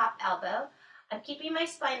bending the top elbow. I'm keeping my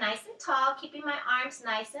spine nice and tall, keeping my arms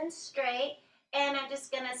nice and straight, and I'm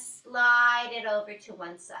just gonna slide it over to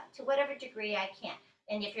one side, to whatever degree I can.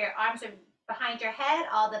 And if your arms are behind your head,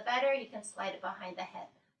 all the better, you can slide it behind the head.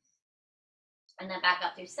 And then back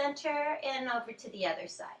up through center and over to the other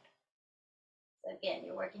side. So again,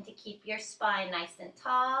 you're working to keep your spine nice and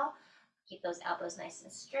tall, keep those elbows nice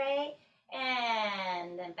and straight,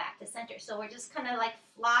 and then back to center. So we're just kind of like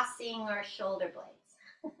flossing our shoulder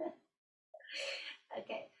blades.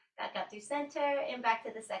 Okay, back up through center and back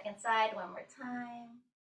to the second side one more time.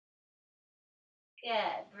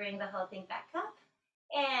 Good, bring the whole thing back up,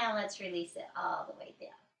 and let's release it all the way down.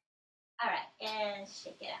 All right, and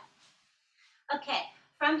shake it out. Okay,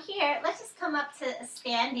 from here, let's just come up to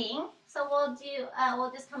standing. So we'll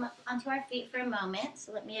just come up onto our feet for a moment.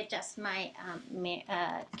 So let me adjust my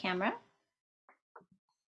camera.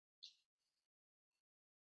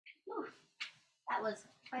 Whew, that was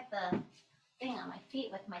quite the thing on my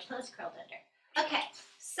feet with my toes curled under. Okay,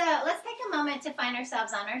 so let's take a moment to find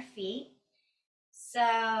ourselves on our feet.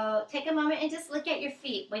 So take a moment and just look at your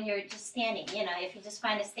feet when you're just standing. You know, if you just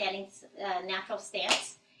find a standing natural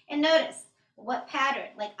stance, and notice what pattern.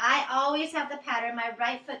 Like I always have the pattern, my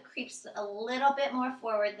right foot creeps a little bit more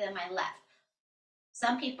forward than my left.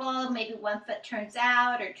 Some people, maybe one foot turns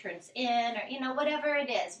out or turns in, or, you know, whatever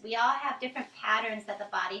it is. We all have different patterns that the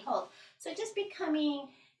body holds. So just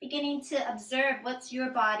beginning to observe what's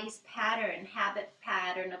your body's pattern, habit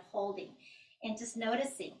pattern of holding, and just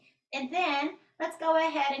noticing. And then let's go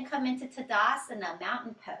ahead and come into Tadasana,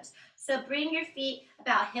 mountain pose. So bring your feet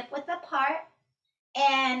about hip width apart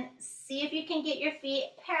and see if you can get your feet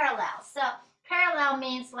parallel. So parallel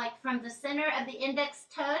means like from the center of the index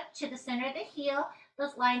toe to the center of the heel,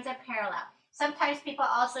 those lines are parallel. Sometimes people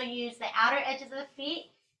also use the outer edges of the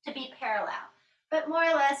feet to be parallel, but more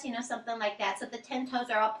or less, you know, something like that. So the 10 toes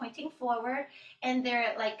are all pointing forward, and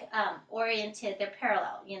they're like oriented, they're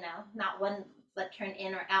parallel, you know, not one foot turned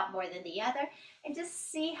in or out more than the other. And just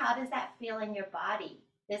see, how does that feel in your body?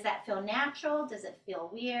 Does that feel natural? Does it feel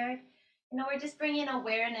weird? You know, we're just bringing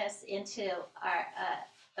awareness into our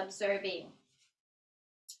observing.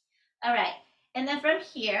 All right, and then from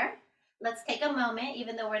here, let's take a moment.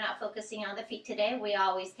 Even though we're not focusing on the feet today, we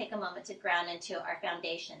always take a moment to ground into our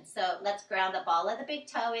foundation. So let's ground the ball of the big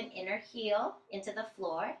toe and inner heel into the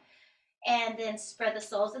floor, and then spread the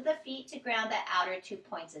soles of the feet to ground the outer 2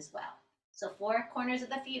 points as well. So 4 corners of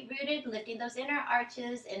the feet rooted, lifting those inner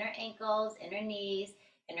arches, inner ankles, inner knees,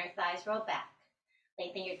 inner thighs roll back.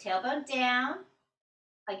 Lengthen your tailbone down,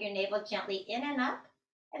 hug your navel gently in and up,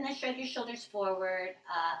 and then shrug your shoulders forward,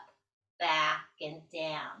 up, back, and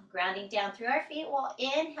down. Grounding down through our feet. We'll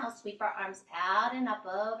inhale, sweep our arms out and up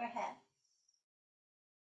overhead.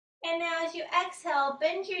 And now as you exhale,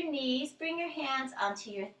 bend your knees, bring your hands onto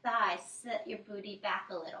your thighs, sit your booty back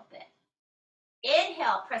a little bit.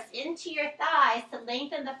 Inhale, press into your thighs to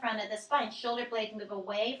lengthen the front of the spine. Shoulder blades move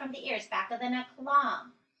away from the ears, back of the neck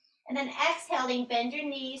long. And then exhaling, bend your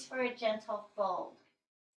knees for a gentle fold.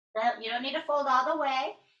 You don't need to fold all the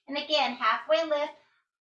way. And again, halfway lift,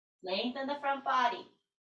 lengthen the front body.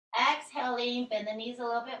 Exhaling, bend the knees a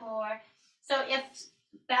little bit more. So if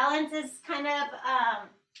balance is kind of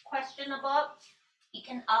questionable, you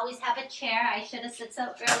can always have a chair. I should have said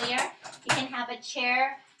so earlier. You can have a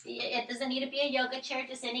chair. It doesn't need to be a yoga chair,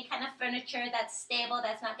 just any kind of furniture that's stable,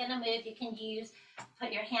 that's not going to move. You can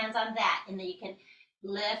put your hands on that, and then you can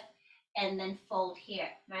lift and then fold here,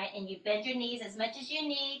 right? And you bend your knees as much as you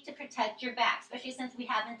need to protect your back, especially since we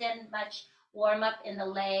haven't done much warm up in the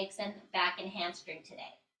legs and back and hamstring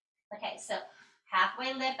today. Okay, so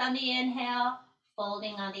halfway lift on the inhale,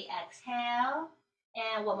 folding on the exhale.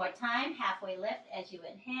 And one more time, halfway lift as you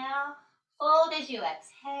inhale, fold as you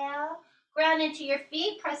exhale. Ground into your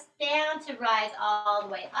feet, press down to rise all the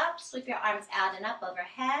way up. Sweep your arms out and up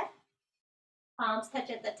overhead. Palms touch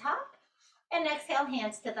at the top. And exhale,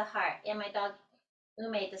 hands to the heart. And my dog,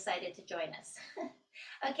 Ume, decided to join us.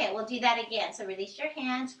 Okay, we'll do that again. So release your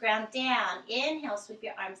hands, ground down. Inhale, sweep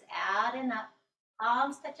your arms out and up.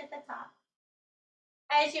 Palms touch at the top.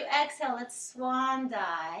 As you exhale, let's swan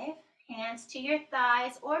dive. Hands to your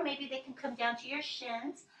thighs, or maybe they can come down to your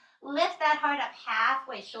shins. Lift that heart up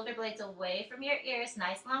halfway, shoulder blades away from your ears,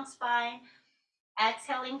 nice long spine.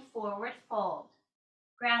 Exhaling, forward fold.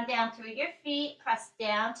 Ground down through your feet, press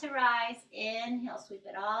down to rise. Inhale, sweep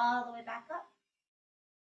it all the way back up.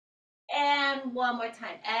 And one more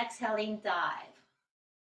time, exhaling, dive.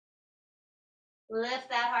 Lift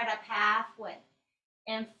that heart up halfway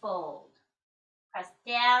and fold. Press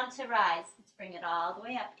down to rise. Let's bring it all the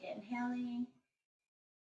way up. Inhaling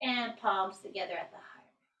and palms together at the heart.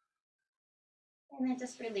 And then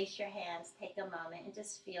just release your hands. Take a moment and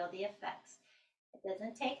just feel the effects. It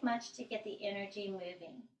doesn't take much to get the energy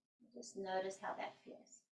moving. Just notice how that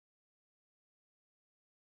feels.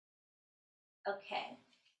 Okay.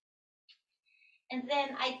 And then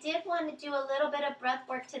I did want to do a little bit of breath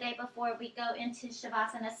work today before we go into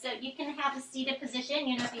Shavasana. So you can have a seated position.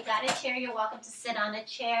 You know, if you got a chair, you're welcome to sit on a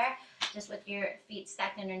chair just with your feet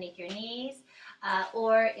stacked underneath your knees.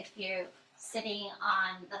 Or if you're sitting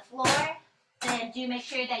on the floor, then do make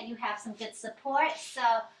sure that you have some good support. So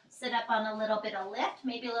sit up on a little bit of lift,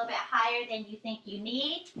 maybe a little bit higher than you think you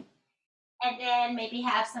need. And then maybe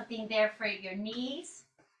have something there for your knees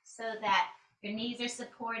so that your knees are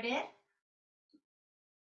supported.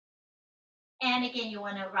 And again, you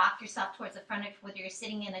want to rock yourself towards the front, whether you're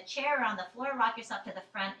sitting in a chair or on the floor, rock yourself to the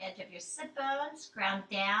front edge of your sit bones, ground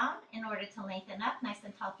down in order to lengthen up nice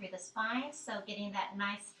and tall through the spine. So getting that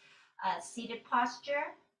nice seated posture.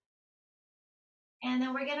 And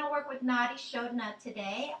then we're going to work with Nadi Shodhana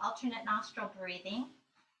today, alternate nostril breathing.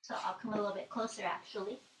 So I'll come a little bit closer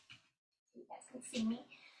actually, so you guys can see me.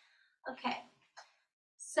 Okay,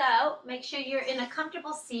 so make sure you're in a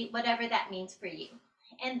comfortable seat, whatever that means for you.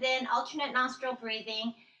 And then alternate nostril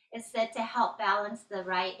breathing is said to help balance the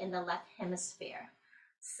right and the left hemisphere.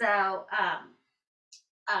 So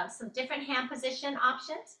some different hand position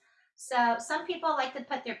options. So some people like to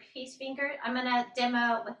put their peace finger. I'm going to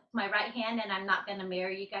demo with my right hand, and I'm not going to mirror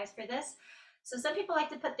you guys for this. So some people like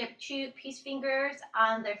to put their two peace fingers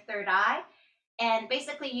on their third eye. And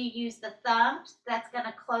basically you use the thumb that's going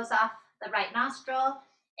to close off the right nostril,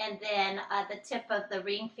 and then the tip of the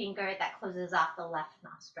ring finger that closes off the left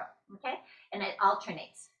nostril, okay? And it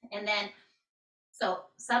alternates. And then, so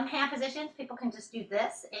some hand positions, people can just do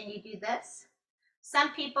this, and you do this.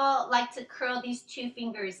 Some people like to curl these two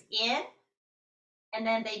fingers in, and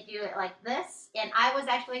then they do it like this. And I was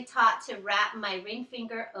actually taught to wrap my ring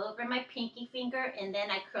finger over my pinky finger, and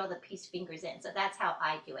then I curl the peace fingers in. So that's how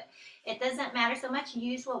I do it. It doesn't matter so much.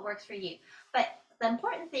 Use what works for you. But the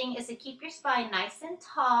important thing is to keep your spine nice and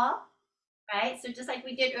tall, right? So just like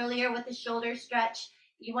we did earlier with the shoulder stretch,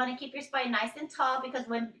 you want to keep your spine nice and tall, because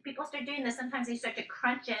when people start doing this, sometimes they start to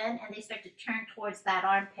crunch in and they start to turn towards that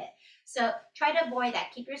armpit. So try to avoid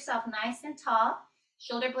that. Keep yourself nice and tall,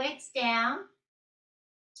 shoulder blades down.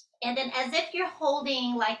 And then as if you're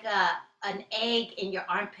holding like an egg in your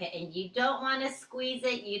armpit, and you don't want to squeeze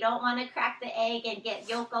it, you don't want to crack the egg and get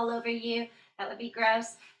yolk all over you. That would be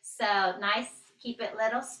gross. So nice, keep it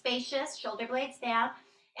little spacious, shoulder blades down.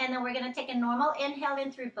 And then we're going to take a normal inhale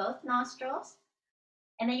in through both nostrils.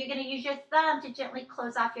 And then you're going to use your thumb to gently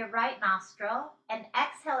close off your right nostril and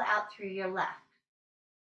exhale out through your left.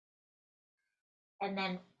 And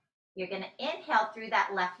then you're going to inhale through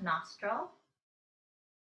that left nostril.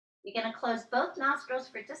 You're going to close both nostrils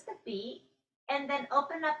for just a beat, and then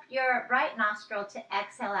open up your right nostril to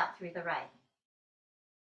exhale out through the right.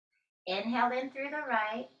 Inhale in through the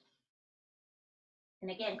right,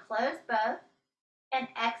 and again, close both, and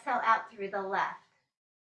exhale out through the left.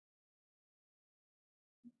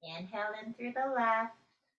 Inhale in through the left,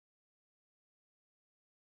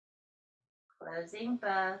 closing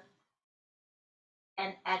both,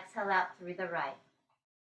 and exhale out through the right.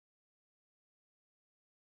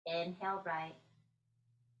 Inhale right,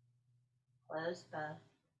 close both,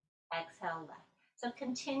 exhale left. So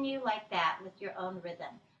continue like that with your own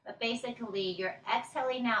rhythm. But basically, you're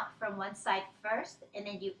exhaling out from one side first, and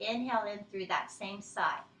then you inhale in through that same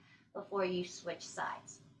side before you switch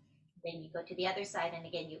sides. Then you go to the other side, and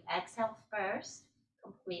again, you exhale first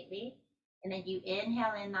completely, and then you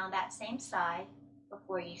inhale in on that same side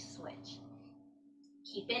before you switch.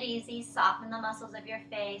 Keep it easy, soften the muscles of your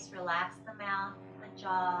face, relax the mouth, the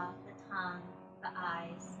jaw, the tongue, the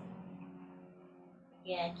eyes.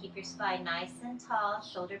 Again, keep your spine nice and tall,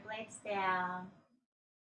 shoulder blades down.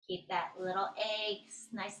 Keep that little egg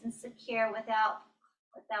nice and secure without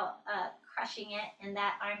crushing it in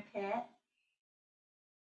that armpit.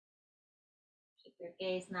 Keep your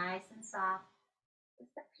gaze nice and soft.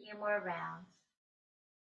 Just a few more rounds.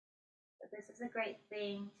 But this is a great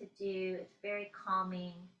thing to do. It's very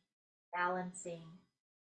calming, balancing.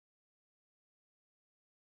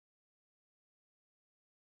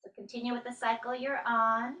 So continue with the cycle you're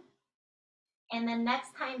on. And the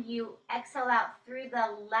next time you exhale out through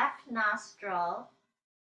the left nostril,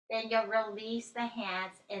 Then you'll release the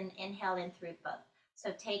hands and inhale in through both.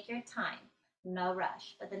 So take your time, no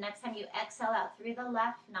rush. But the next time you exhale out through the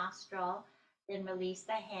left nostril, then release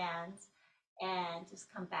the hands and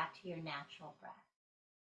just come back to your natural breath.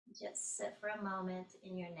 Just sit for a moment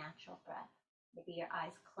in your natural breath. Maybe your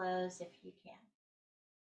eyes closed if you can.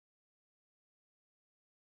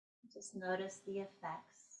 Just notice the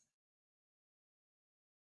effects.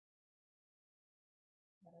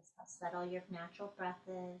 Notice how subtle your natural breath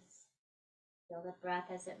is. Feel the breath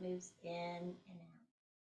as it moves in and out.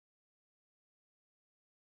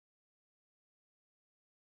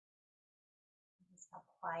 Notice how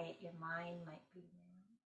quiet your mind might be now.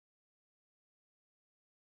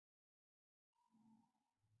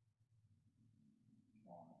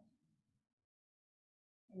 Good.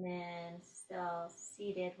 And then still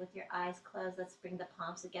seated with your eyes closed, let's bring the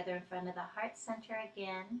palms together in front of the heart center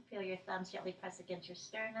again. Feel your thumbs gently press against your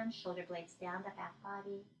sternum, shoulder blades down, the back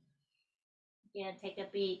body. Again, take a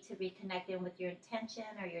beat to reconnect in with your intention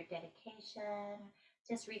or your dedication.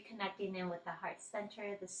 Just reconnecting in with the heart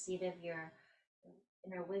center, the seat of your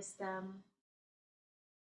inner wisdom.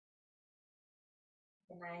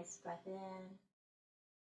 A nice breath in.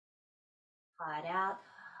 Paw it out.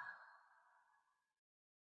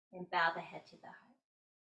 And bow the head to the heart.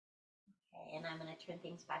 Okay, and I'm going to turn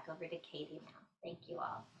things back over to Katie now. Thank you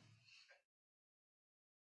all.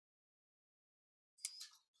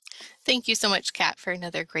 Thank you so much, Kat, for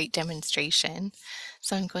another great demonstration.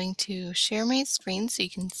 So I'm going to share my screen so you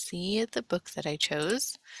can see the book that I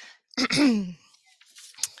chose.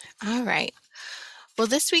 All right. Well,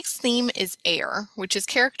 this week's theme is air, which is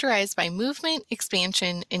characterized by movement,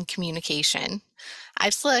 expansion, and communication.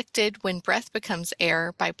 I've selected When Breath Becomes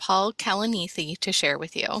Air by Paul Kalanithi to share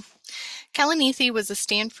with you. Kalanithi was a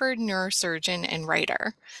Stanford neurosurgeon and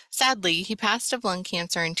writer. Sadly, he passed of lung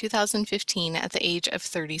cancer in 2015 at the age of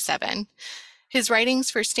 37. His writings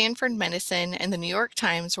for Stanford Medicine and the New York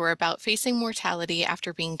Times were about facing mortality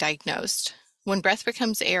after being diagnosed. When Breath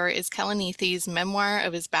Becomes Air is Kalanithi's memoir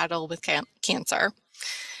of his battle with cancer.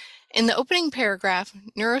 In the opening paragraph,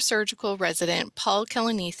 neurosurgical resident Paul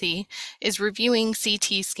Kalanithi is reviewing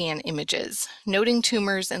CT scan images, noting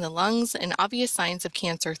tumors in the lungs and obvious signs of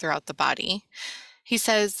cancer throughout the body. He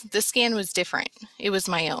says, "The scan was different. It was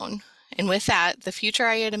my own. And with that, the future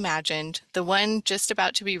I had imagined, the one just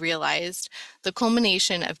about to be realized, the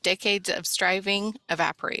culmination of decades of striving,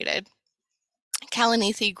 evaporated."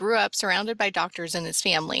 Kalanithi grew up surrounded by doctors in his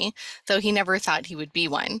family, though he never thought he would be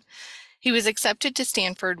one. He was accepted to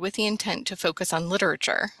Stanford with the intent to focus on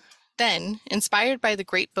literature. Then, inspired by the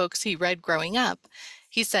great books he read growing up,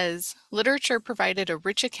 he says, literature provided a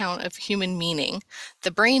rich account of human meaning.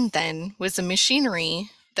 The brain, then, was a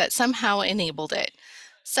machinery that somehow enabled it.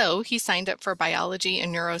 So he signed up for biology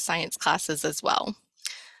and neuroscience classes as well.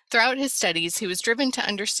 Throughout his studies, he was driven to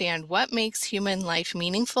understand what makes human life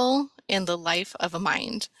meaningful and the life of a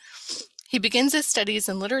mind. He begins his studies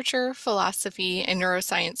in literature, philosophy, and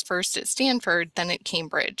neuroscience first at Stanford, then at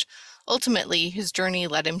Cambridge. Ultimately, his journey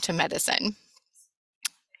led him to medicine.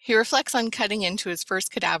 He reflects on cutting into his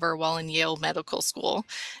first cadaver while in Yale Medical School,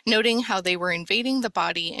 noting how they were invading the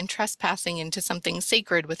body and trespassing into something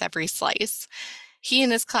sacred with every slice. He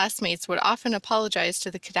and his classmates would often apologize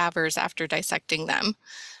to the cadavers after dissecting them.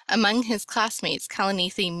 Among his classmates,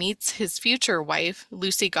 Kalanithi meets his future wife,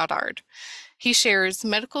 Lucy Goddard. He shares,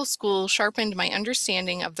 medical school sharpened my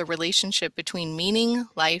understanding of the relationship between meaning,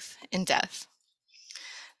 life, and death.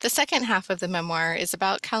 The second half of the memoir is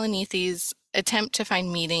about Kalanithi's attempt to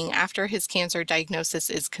find meaning after his cancer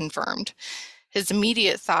diagnosis is confirmed. His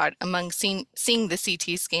immediate thought among seeing the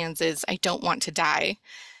CT scans is, I don't want to die.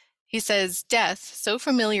 He says, death, so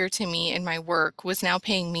familiar to me in my work, was now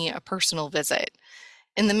paying me a personal visit.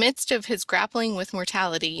 In the midst of his grappling with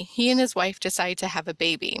mortality, he and his wife decide to have a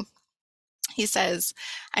baby. He says,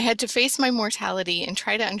 I had to face my mortality and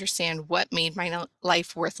try to understand what made my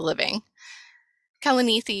life worth living.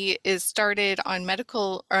 Kalanithi is started on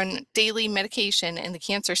daily medication and the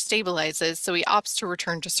cancer stabilizes, so he opts to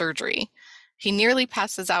return to surgery. He nearly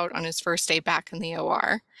passes out on his first day back in the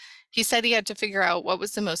OR. He said he had to figure out what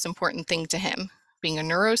was the most important thing to him, being a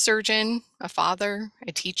neurosurgeon, a father,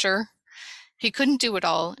 a teacher. He couldn't do it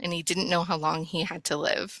all, and he didn't know how long he had to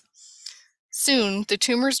live. Soon, the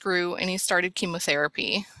tumors grew and he started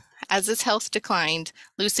chemotherapy. As his health declined,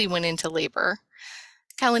 Lucy went into labor.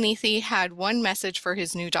 Kalanithi had one message for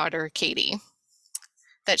his new daughter, Katie,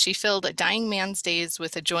 that she filled a dying man's days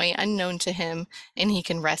with a joy unknown to him, and he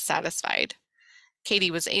can rest satisfied.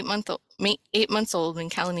 Katie was 8 months old when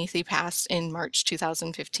Kalanithi passed in March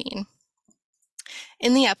 2015.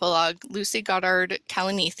 In the epilogue, Lucy Goddard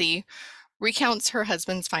Kalanithi recounts her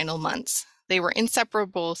husband's final months. They were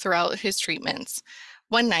inseparable throughout his treatments.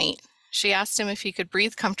 One night, she asked him if he could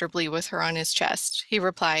breathe comfortably with her on his chest. He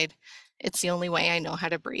replied, "It's the only way I know how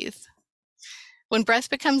to breathe." When Breath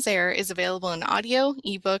Becomes Air is available in audio,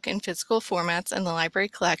 ebook, and physical formats in the library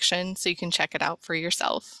collection, so you can check it out for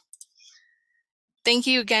yourself. Thank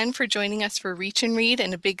you again for joining us for Reach and Read,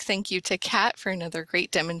 and a big thank you to Kat for another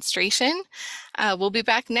great demonstration. We'll be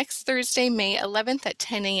back next Thursday, May 11th at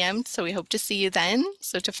 10 a.m., so we hope to see you then.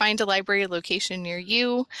 So to find a library location near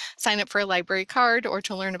you, sign up for a library card, or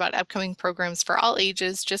to learn about upcoming programs for all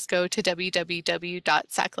ages, just go to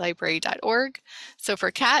www.saclibrary.org. So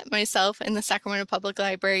for Kat, myself, and the Sacramento Public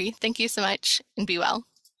Library, thank you so much, and be well.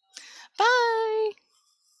 Bye!